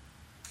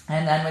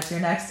 And then with your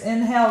next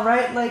inhale,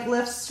 right leg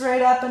lifts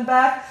straight up and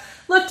back.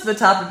 Look to the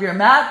top of your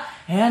mat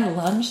and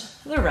lunge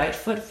the right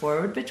foot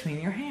forward between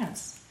your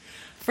hands.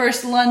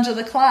 First lunge of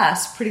the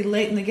class, pretty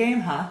late in the game,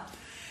 huh?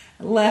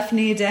 Left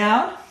knee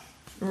down,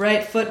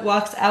 right foot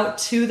walks out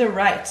to the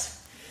right.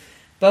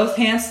 Both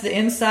hands to the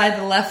inside of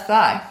the left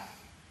thigh.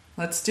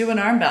 Let's do an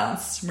arm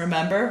balance.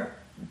 Remember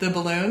the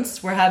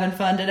balloons? We're having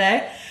fun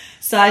today.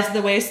 Sides of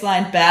the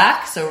waistline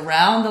back, so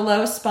round the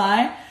low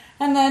spine.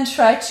 And then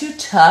try to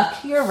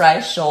tuck your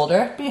right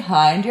shoulder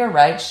behind your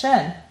right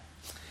shin.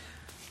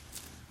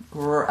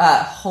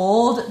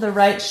 Hold the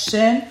right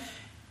shin,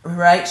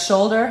 right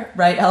shoulder,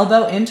 right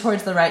elbow in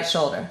towards the right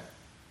shoulder.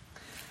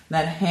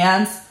 Then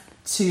hands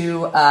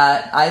to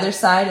either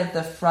side of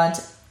the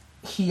front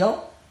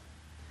heel.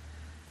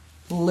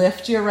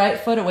 Lift your right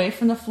foot away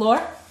from the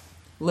floor.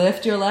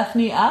 Lift your left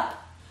knee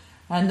up.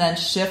 And then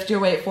shift your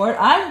weight forward.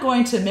 I'm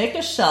going to make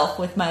a shelf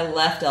with my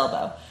left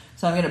elbow.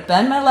 So I'm going to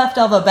bend my left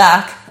elbow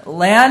back,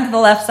 land the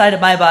left side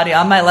of my body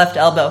on my left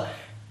elbow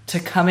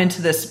to come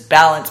into this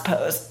balance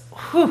pose.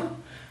 Whew.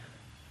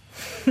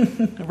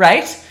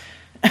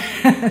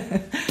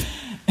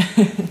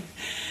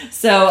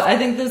 So I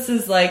think this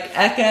is like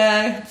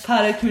Eka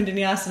Pada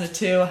Kundanyasana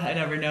 2. I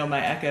never know my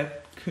Eka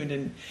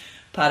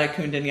Pada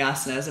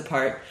Kundanyasana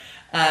apart.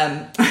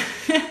 But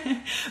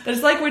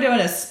it's like we're doing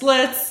a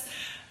splits,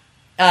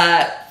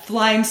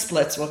 flying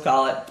splits, we'll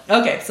call it.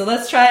 Okay, so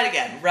let's try it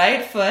again.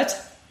 Right foot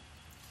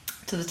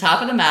to the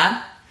top of the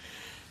mat.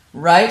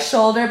 Right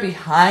shoulder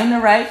behind the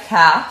right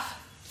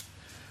calf.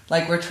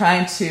 Like we're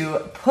trying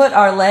to put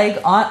our leg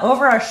on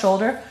over our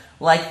shoulder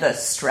like the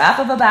strap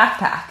of a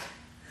backpack.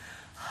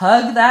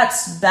 Hug that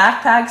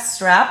backpack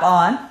strap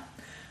on.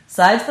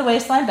 Sides of the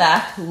waistline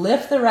back.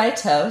 Lift the right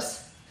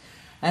toes.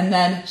 And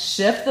then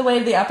shift the weight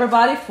of the upper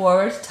body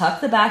forward.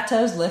 Tuck the back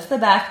toes. Lift the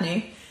back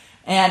knee.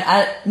 And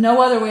no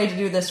other way to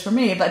do this for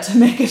me but to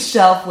make a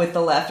shelf with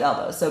the left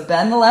elbow. So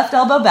bend the left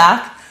elbow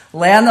back.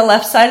 Lay on the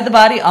left side of the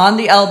body on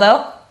the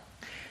elbow.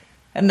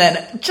 And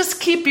then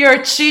just keep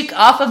your cheek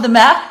off of the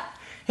mat.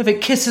 If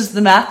it kisses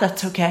the mat,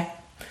 that's okay.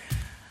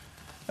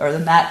 Or the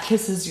mat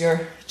kisses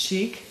your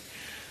cheek.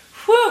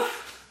 Whew,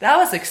 that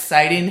was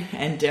exciting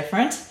and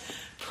different.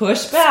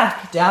 Push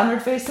back,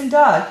 downward facing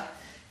dog.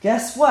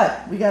 Guess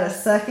what? We got a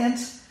second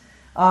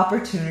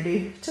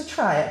opportunity to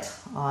try it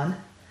on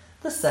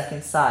the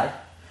second side.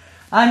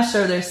 I'm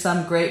sure there's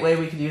some great way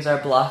we could use our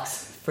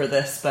blocks for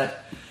this,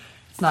 but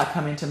it's not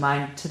coming to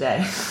mind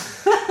today.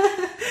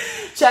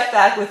 Check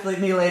back with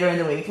me later in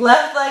the week.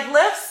 Left leg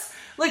lifts.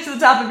 Look to the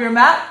top of your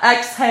mat.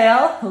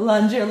 Exhale.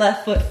 Lunge your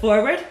left foot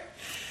forward.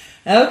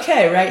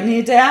 Okay, right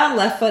knee down.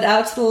 Left foot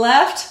out to the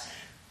left.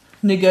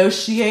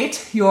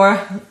 Negotiate your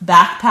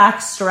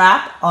backpack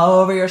strap all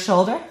over your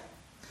shoulder.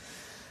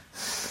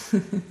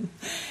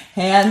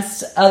 Hands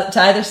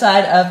to either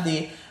side of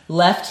the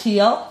left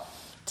heel.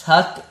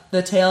 Tuck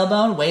the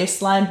tailbone,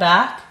 waistline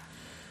back.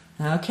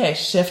 Okay,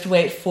 shift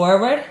weight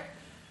forward.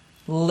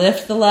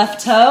 Lift the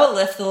left toe,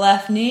 lift the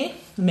left knee.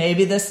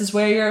 Maybe this is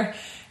where you're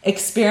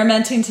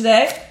experimenting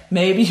today.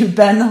 Maybe you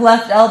bend the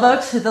left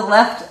elbow to the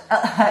left,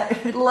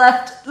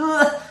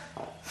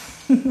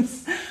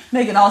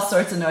 making all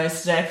sorts of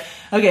noise today.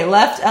 Okay,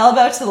 left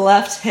elbow to the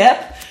left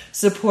hip,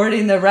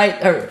 supporting the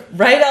right, or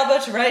right elbow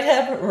to right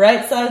hip,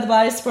 right side of the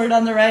body supported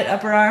on the right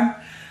upper arm.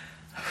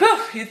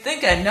 Whew, you'd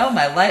think I know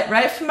my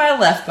right from my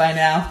left by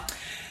now.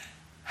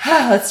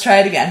 Let's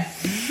try it again.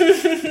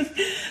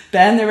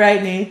 Bend the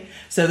right knee.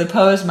 So the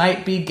pose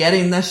might be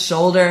getting the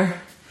shoulder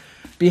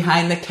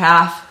behind the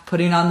calf,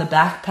 putting on the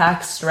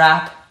backpack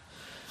strap.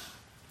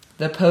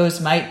 The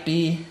pose might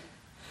be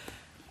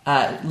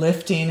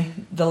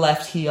lifting the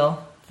left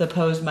heel. The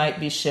pose might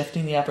be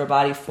shifting the upper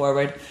body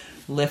forward,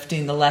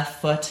 lifting the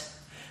left foot.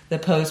 The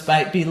pose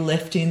might be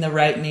lifting the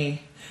right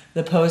knee.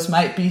 The pose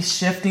might be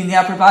shifting the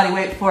upper body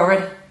weight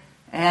forward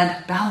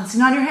and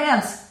balancing on your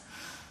hands.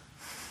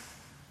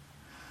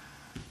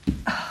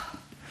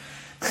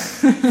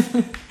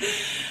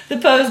 The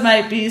pose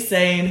might be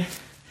saying,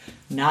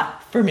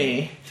 not for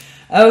me.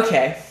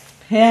 Okay,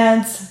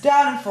 hands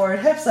down and forward,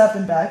 hips up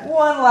and back.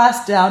 One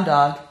last down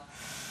dog.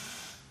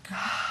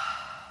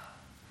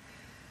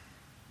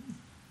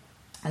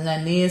 And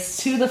then knees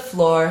to the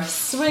floor.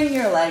 Swing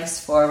your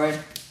legs forward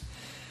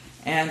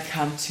and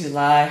come to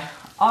lie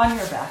on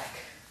your back.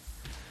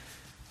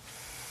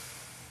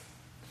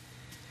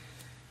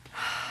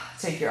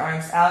 Take your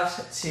arms out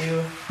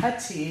to a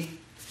T.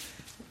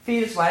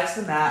 Feet as wide as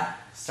the mat.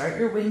 Start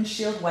your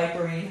windshield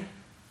wipering.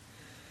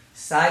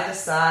 Side to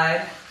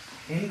side.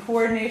 In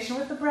coordination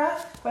with the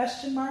breath?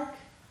 Question mark.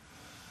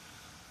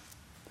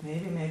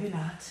 Maybe, maybe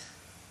not.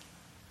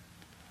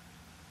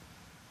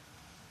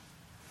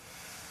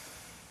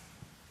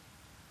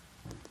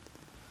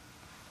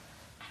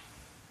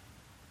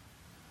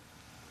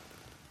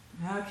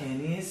 Okay,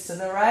 knees to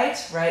the right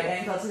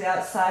ankle to the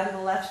outside of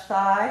the left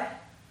thigh.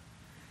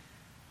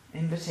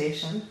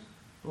 Invitation.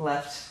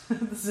 Left.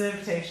 This is an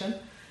invitation,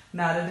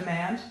 not a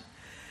demand.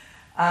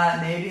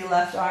 Maybe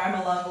left arm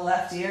along the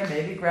left ear.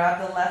 Maybe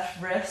grab the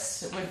left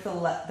wrist with the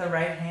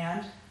right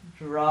hand.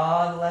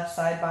 Draw the left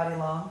side body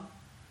long.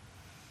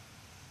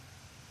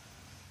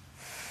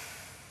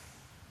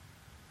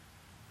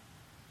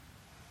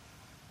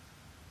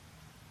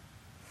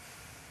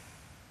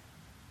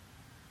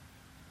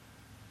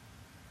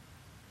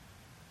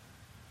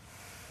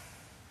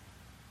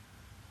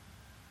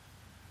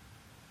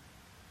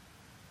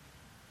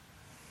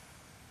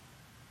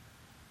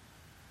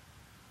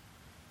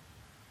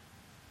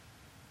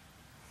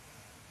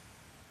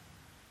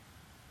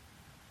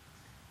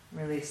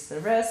 Release the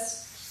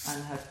wrist,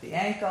 unhook the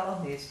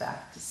ankle, knees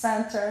back to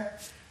center,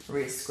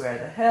 re-square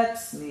the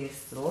hips,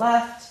 knees to the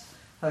left,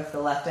 hook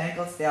the left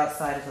ankle to the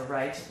outside of the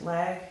right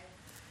leg.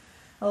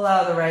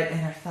 Allow the right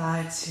inner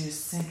thigh to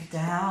sink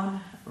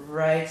down,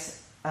 right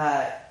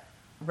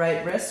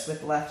wrist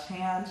with left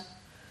hand.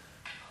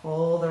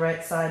 Hold the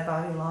right side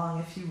body long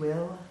if you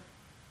will.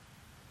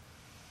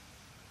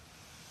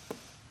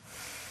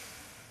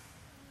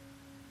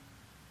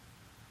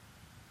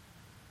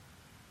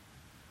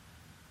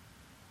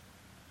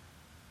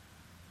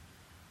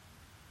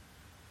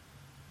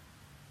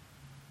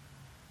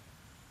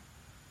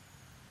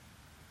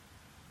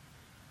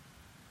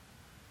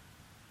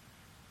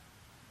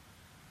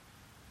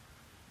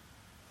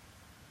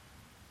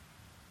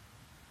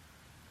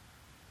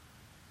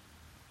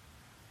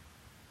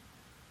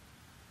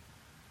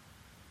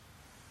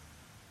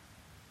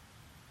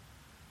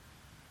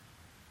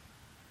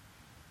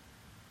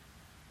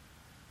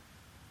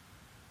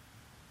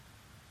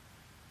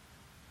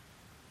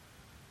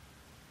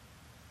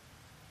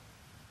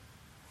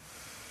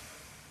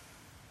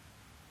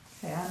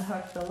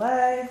 unhook the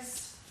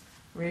legs,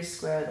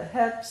 re-square the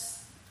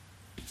hips,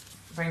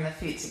 bring the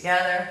feet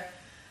together,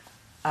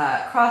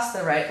 cross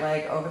the right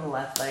leg over the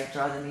left leg,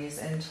 draw the knees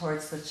in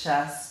towards the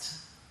chest,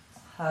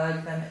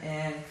 hug them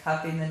in,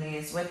 cupping the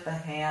knees with the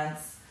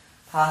hands,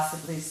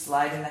 possibly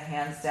sliding the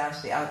hands down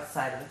to the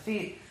outside of the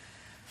feet.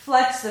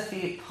 Flex the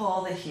feet,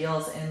 pull the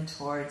heels in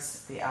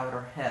towards the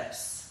outer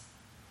hips.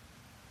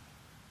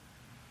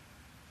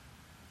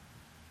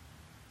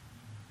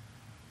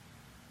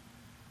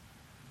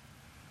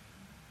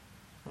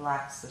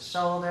 Relax the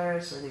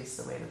shoulders, release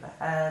the weight of the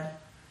head,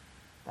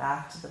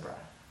 back to the breath.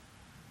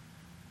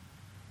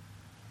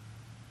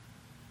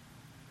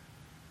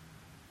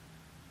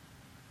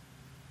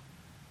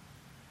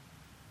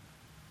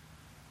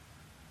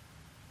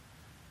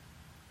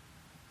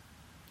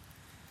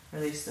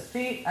 Release the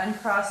feet,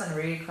 uncross and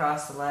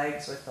recross the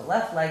legs with the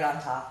left leg on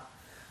top.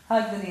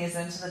 Hug the knees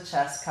into the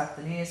chest, cup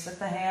the knees with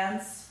the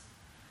hands.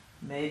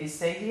 Maybe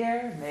stay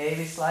here,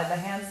 maybe slide the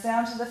hands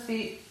down to the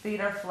feet. Feet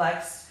are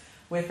flexed.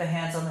 With the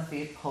hands on the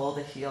feet, pull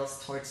the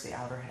heels towards the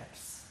outer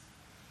hips.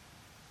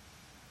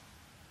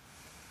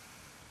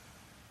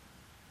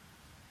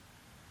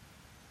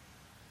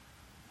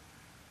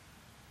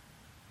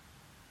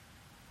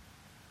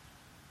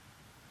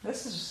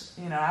 This is,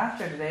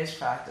 after today's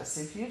practice,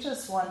 if you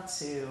just want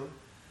to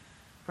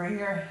bring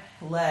your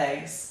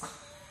legs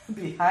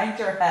behind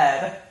your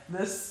head,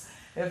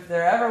 if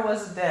there ever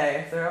was a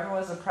day, if there ever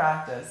was a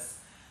practice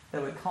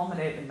that would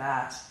culminate in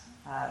that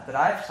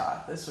I've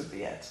taught, this would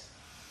be it.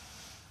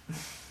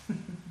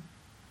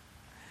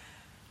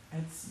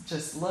 It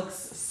just looks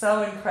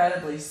so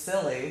incredibly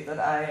silly that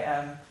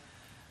I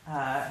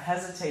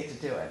hesitate to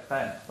do it,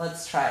 but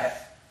let's try it.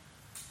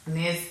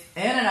 Knees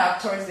in and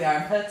up towards the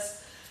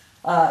armpits.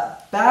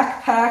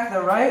 Backpack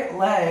the right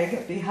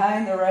leg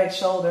behind the right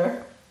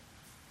shoulder.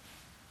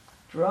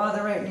 Draw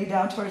the right knee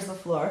down towards the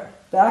floor.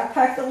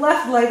 Backpack the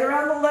left leg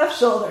around the left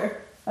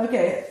shoulder.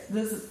 Okay,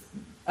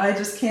 I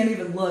just can't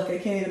even look. I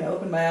can't even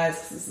open my eyes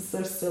because this is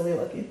so silly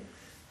looking.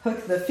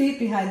 Hook the feet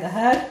behind the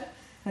head,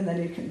 and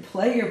then you can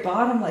play your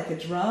bottom like a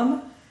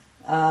drum.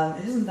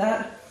 Isn't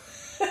that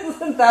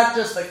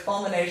just the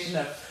culmination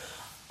of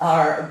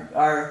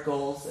our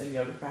goals in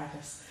yoga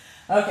practice?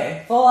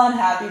 Okay, full on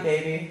happy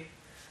baby.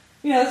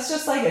 It's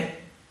just like a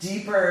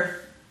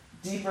deeper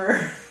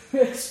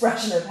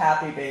expression of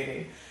happy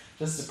baby,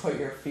 just to put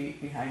your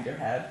feet behind your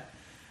head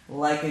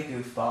like a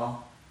goofball.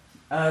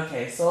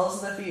 Okay,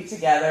 soles of the feet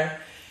together,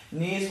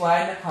 knees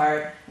wide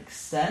apart,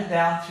 extend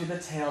down through the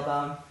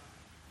tailbone.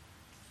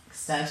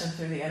 Extension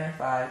through the inner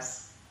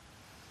thighs.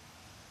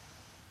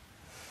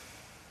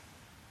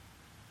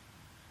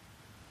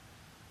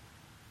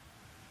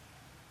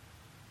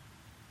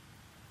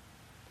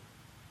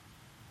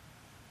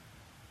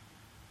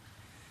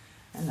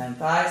 And then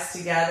thighs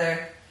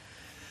together.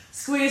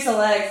 Squeeze the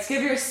legs.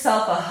 Give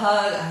yourself a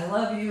hug. I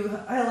love you,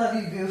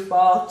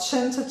 goofball.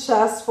 Chin to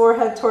chest,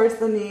 forehead towards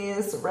the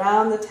knees,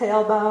 round the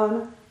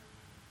tailbone.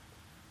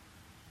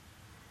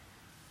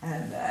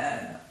 And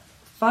then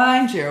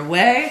find your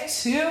way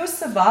to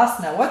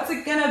Savasana. What's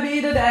it going to be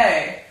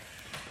today?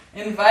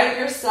 Invite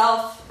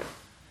yourself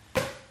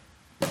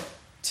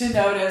to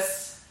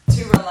notice,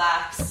 to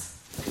relax,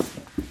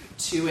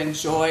 to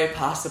enjoy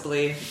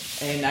possibly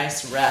a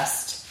nice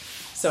rest.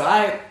 So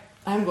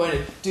I'm going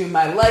to do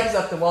my legs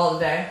up the wall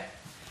today.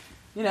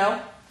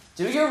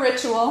 Do your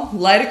ritual,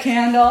 light a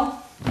candle,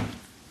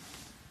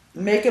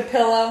 make a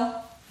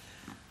pillow,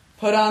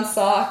 put on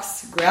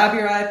socks, grab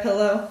your eye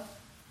pillow.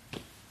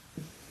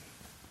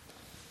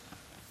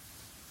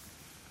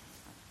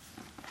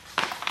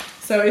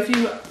 So if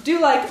you do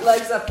like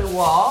legs up the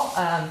wall,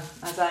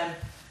 as I'm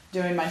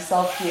doing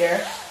myself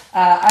here,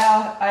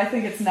 I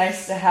think it's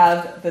nice to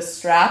have the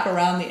strap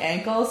around the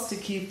ankles to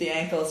keep the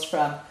ankles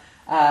from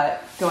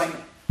going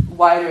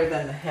wider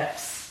than the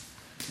hips.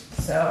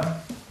 So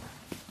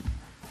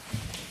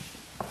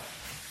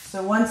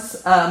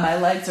once my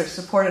legs are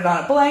supported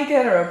on a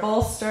blanket or a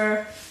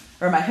bolster,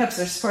 or my hips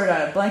are supported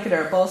on a blanket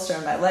or a bolster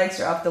and my legs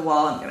are up the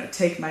wall, I'm going to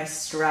take my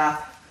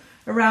strap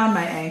around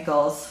my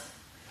ankles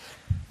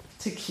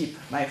to keep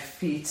my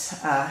feet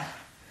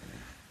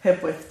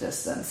hip width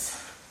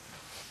distance.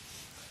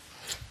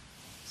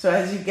 So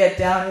as you get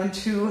down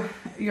into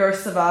your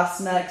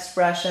Savasana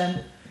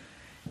expression,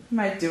 you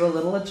might do a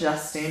little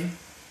adjusting,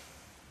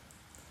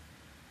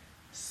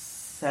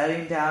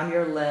 setting down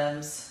your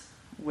limbs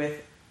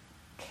with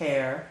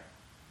care.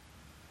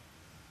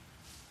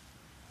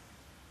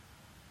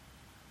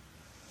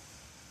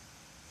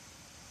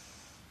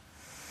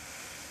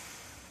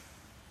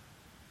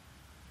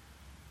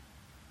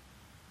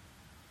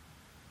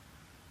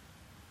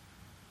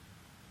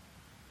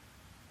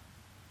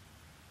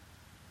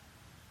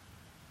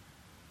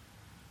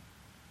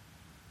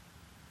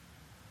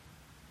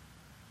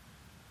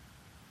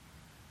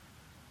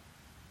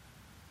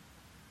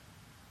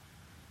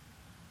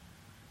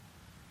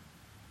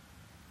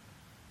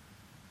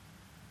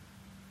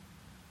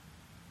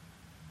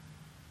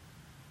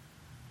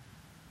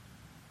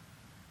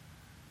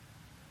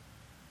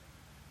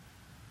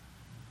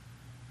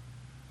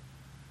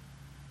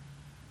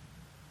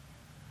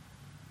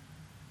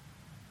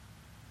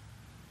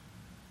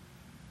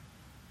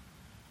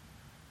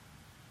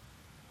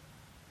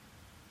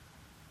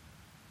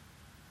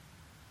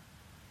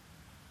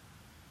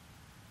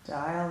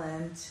 Dial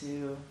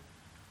into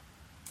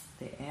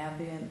the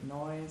ambient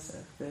noise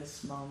of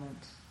this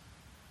moment.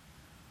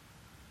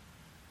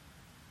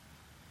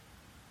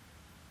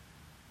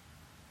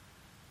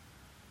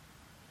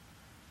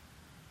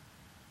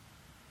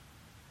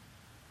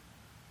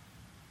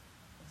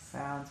 The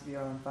sounds of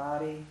your own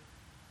body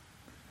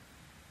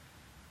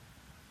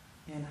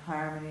in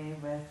harmony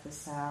with the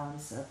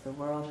sounds of the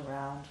world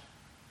around.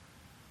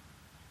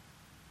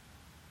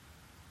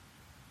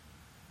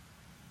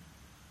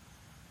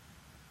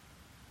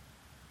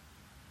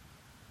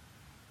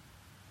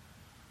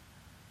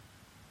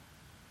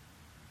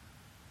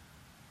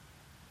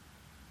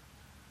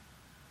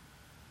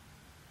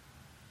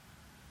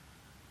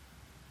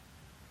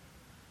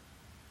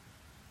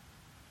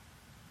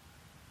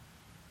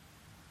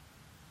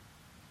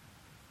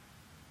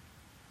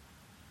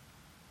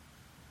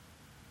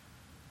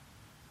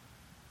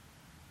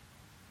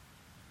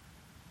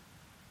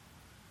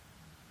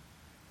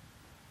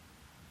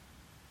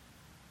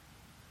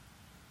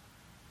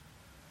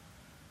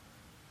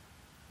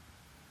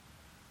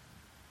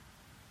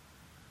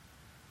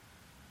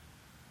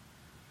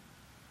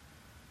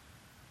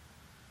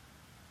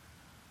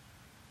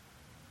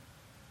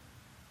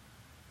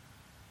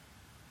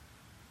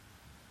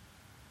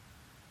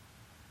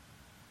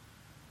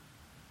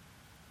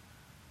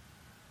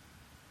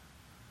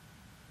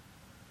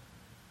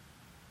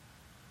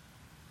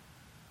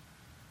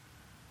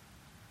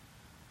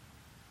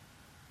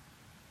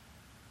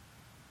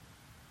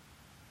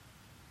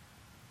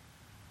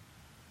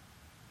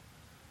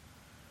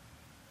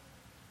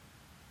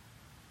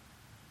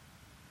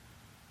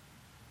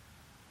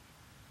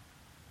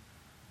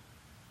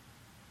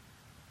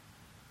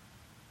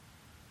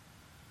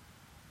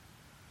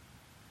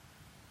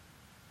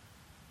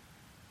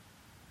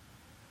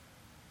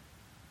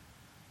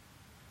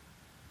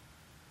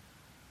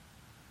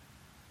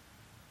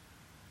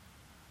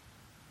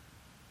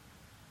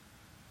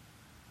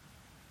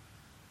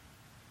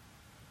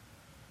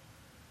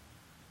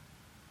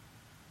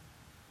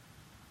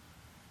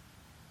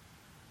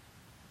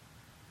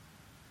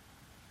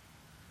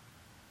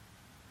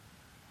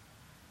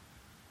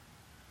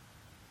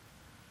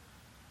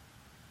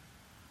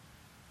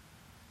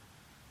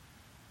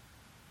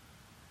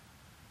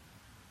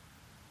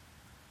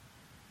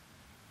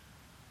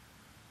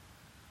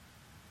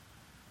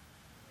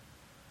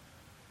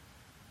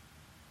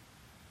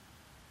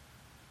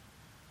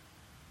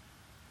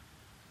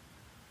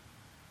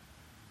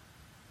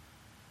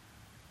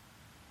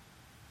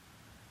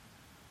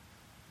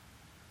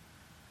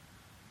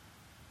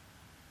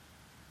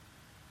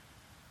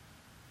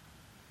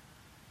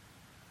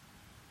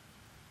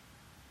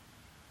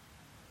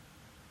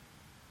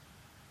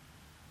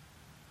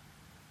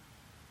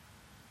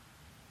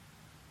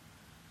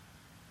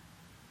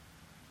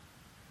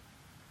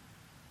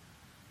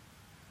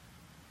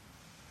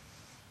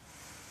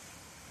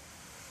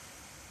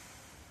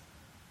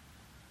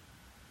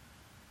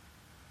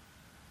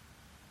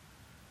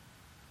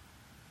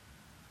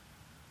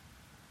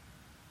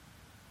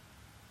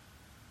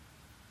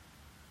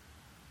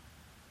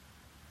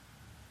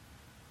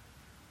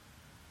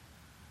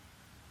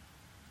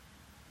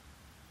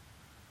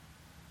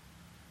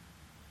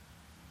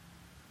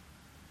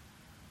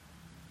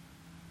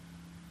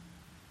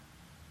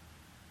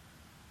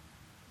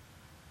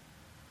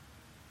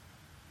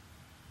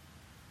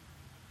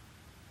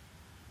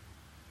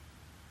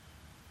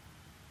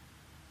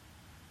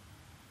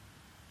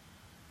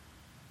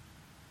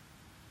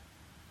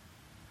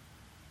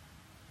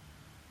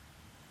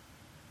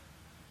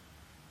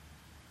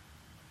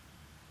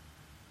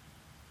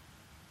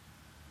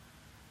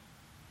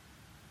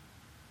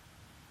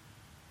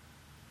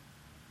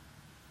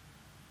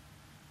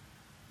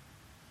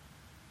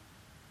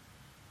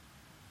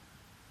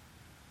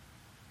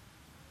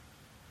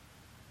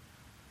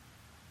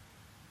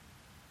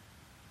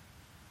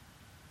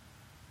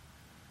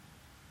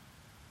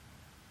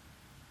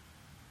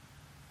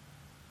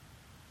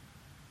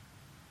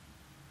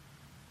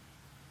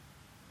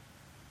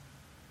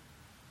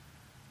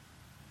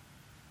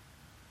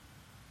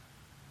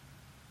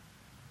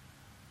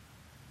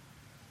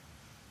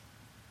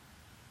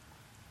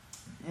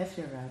 If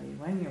you're ready,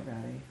 when you're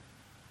ready,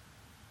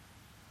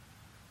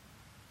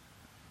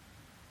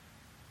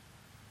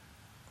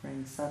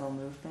 bring subtle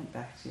movement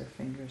back to your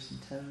fingers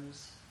and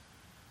toes.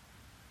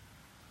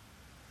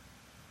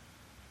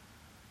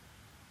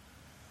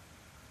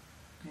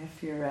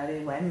 If you're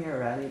ready, when you're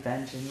ready,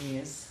 bend your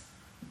knees.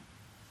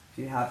 If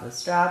you have the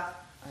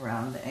strap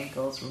around the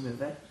ankles,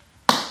 remove it.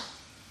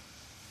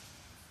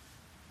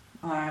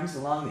 Arms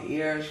along the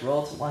ears,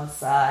 roll to one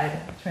side.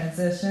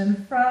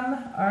 Transition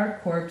from our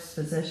corpse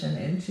position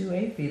into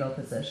a fetal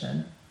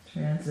position.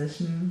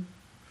 Transition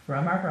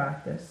from our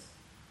practice.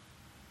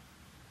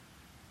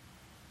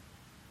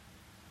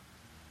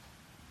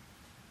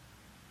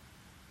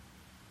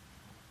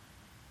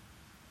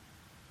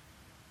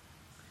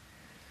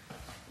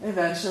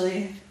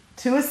 Eventually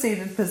to a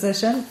seated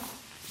position.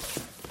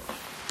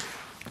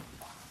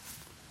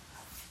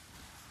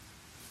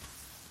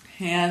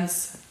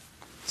 Hands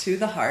to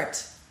the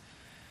heart.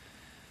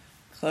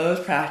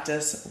 Close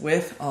practice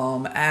with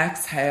Om.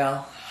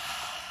 Exhale.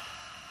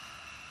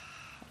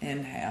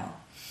 Inhale.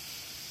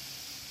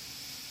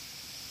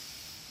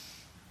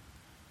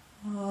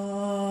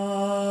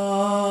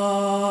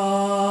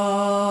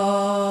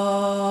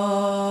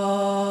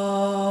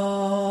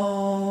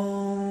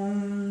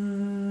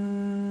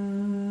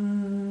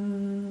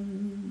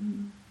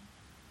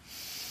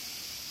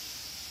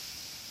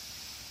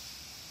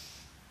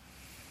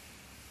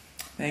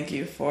 Thank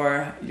you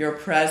for your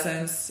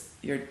presence,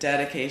 your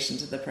dedication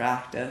to the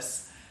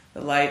practice.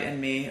 The light in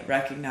me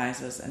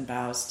recognizes and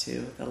bows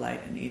to the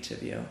light in each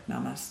of you.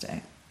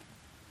 Namaste.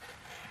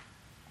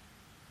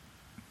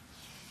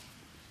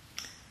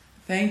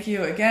 Thank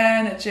you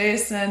again,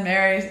 Jason,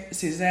 Mary,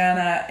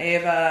 Susanna,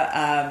 Ava.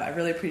 I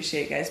really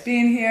appreciate you guys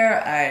being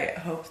here. I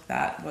hope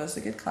that was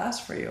a good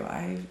class for you.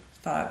 I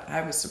thought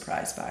I was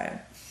surprised by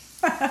it.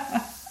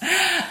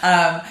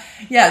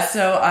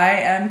 So I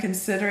am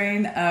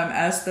considering,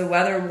 as the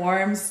weather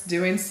warms,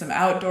 doing some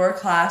outdoor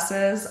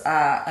classes.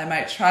 I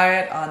might try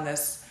it on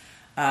this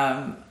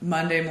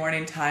Monday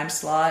morning time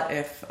slot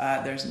if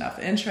there's enough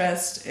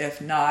interest.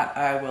 If not,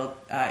 I will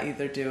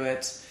either do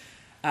it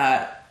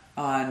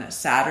on a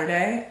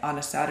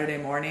Saturday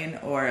morning,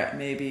 or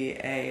maybe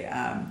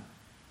a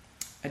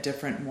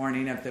different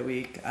morning of the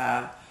week,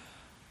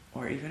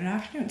 or even an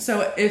afternoon.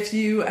 So if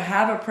you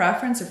have a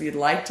preference, if you'd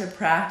like to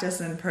practice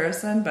in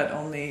person but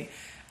only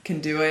can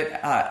do it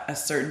at a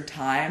certain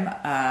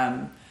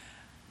time,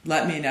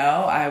 let me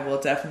know. I will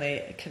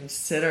definitely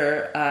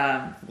consider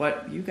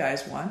what you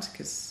guys want,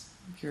 because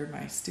you're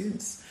my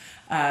students.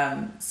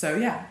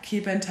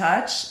 Keep in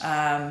touch.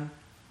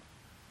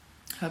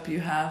 Hope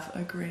you have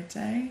a great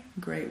day,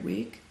 great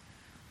week,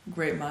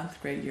 great month,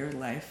 great year,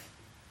 life,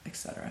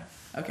 etc.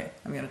 Okay,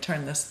 I'm going to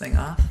turn this thing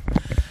off.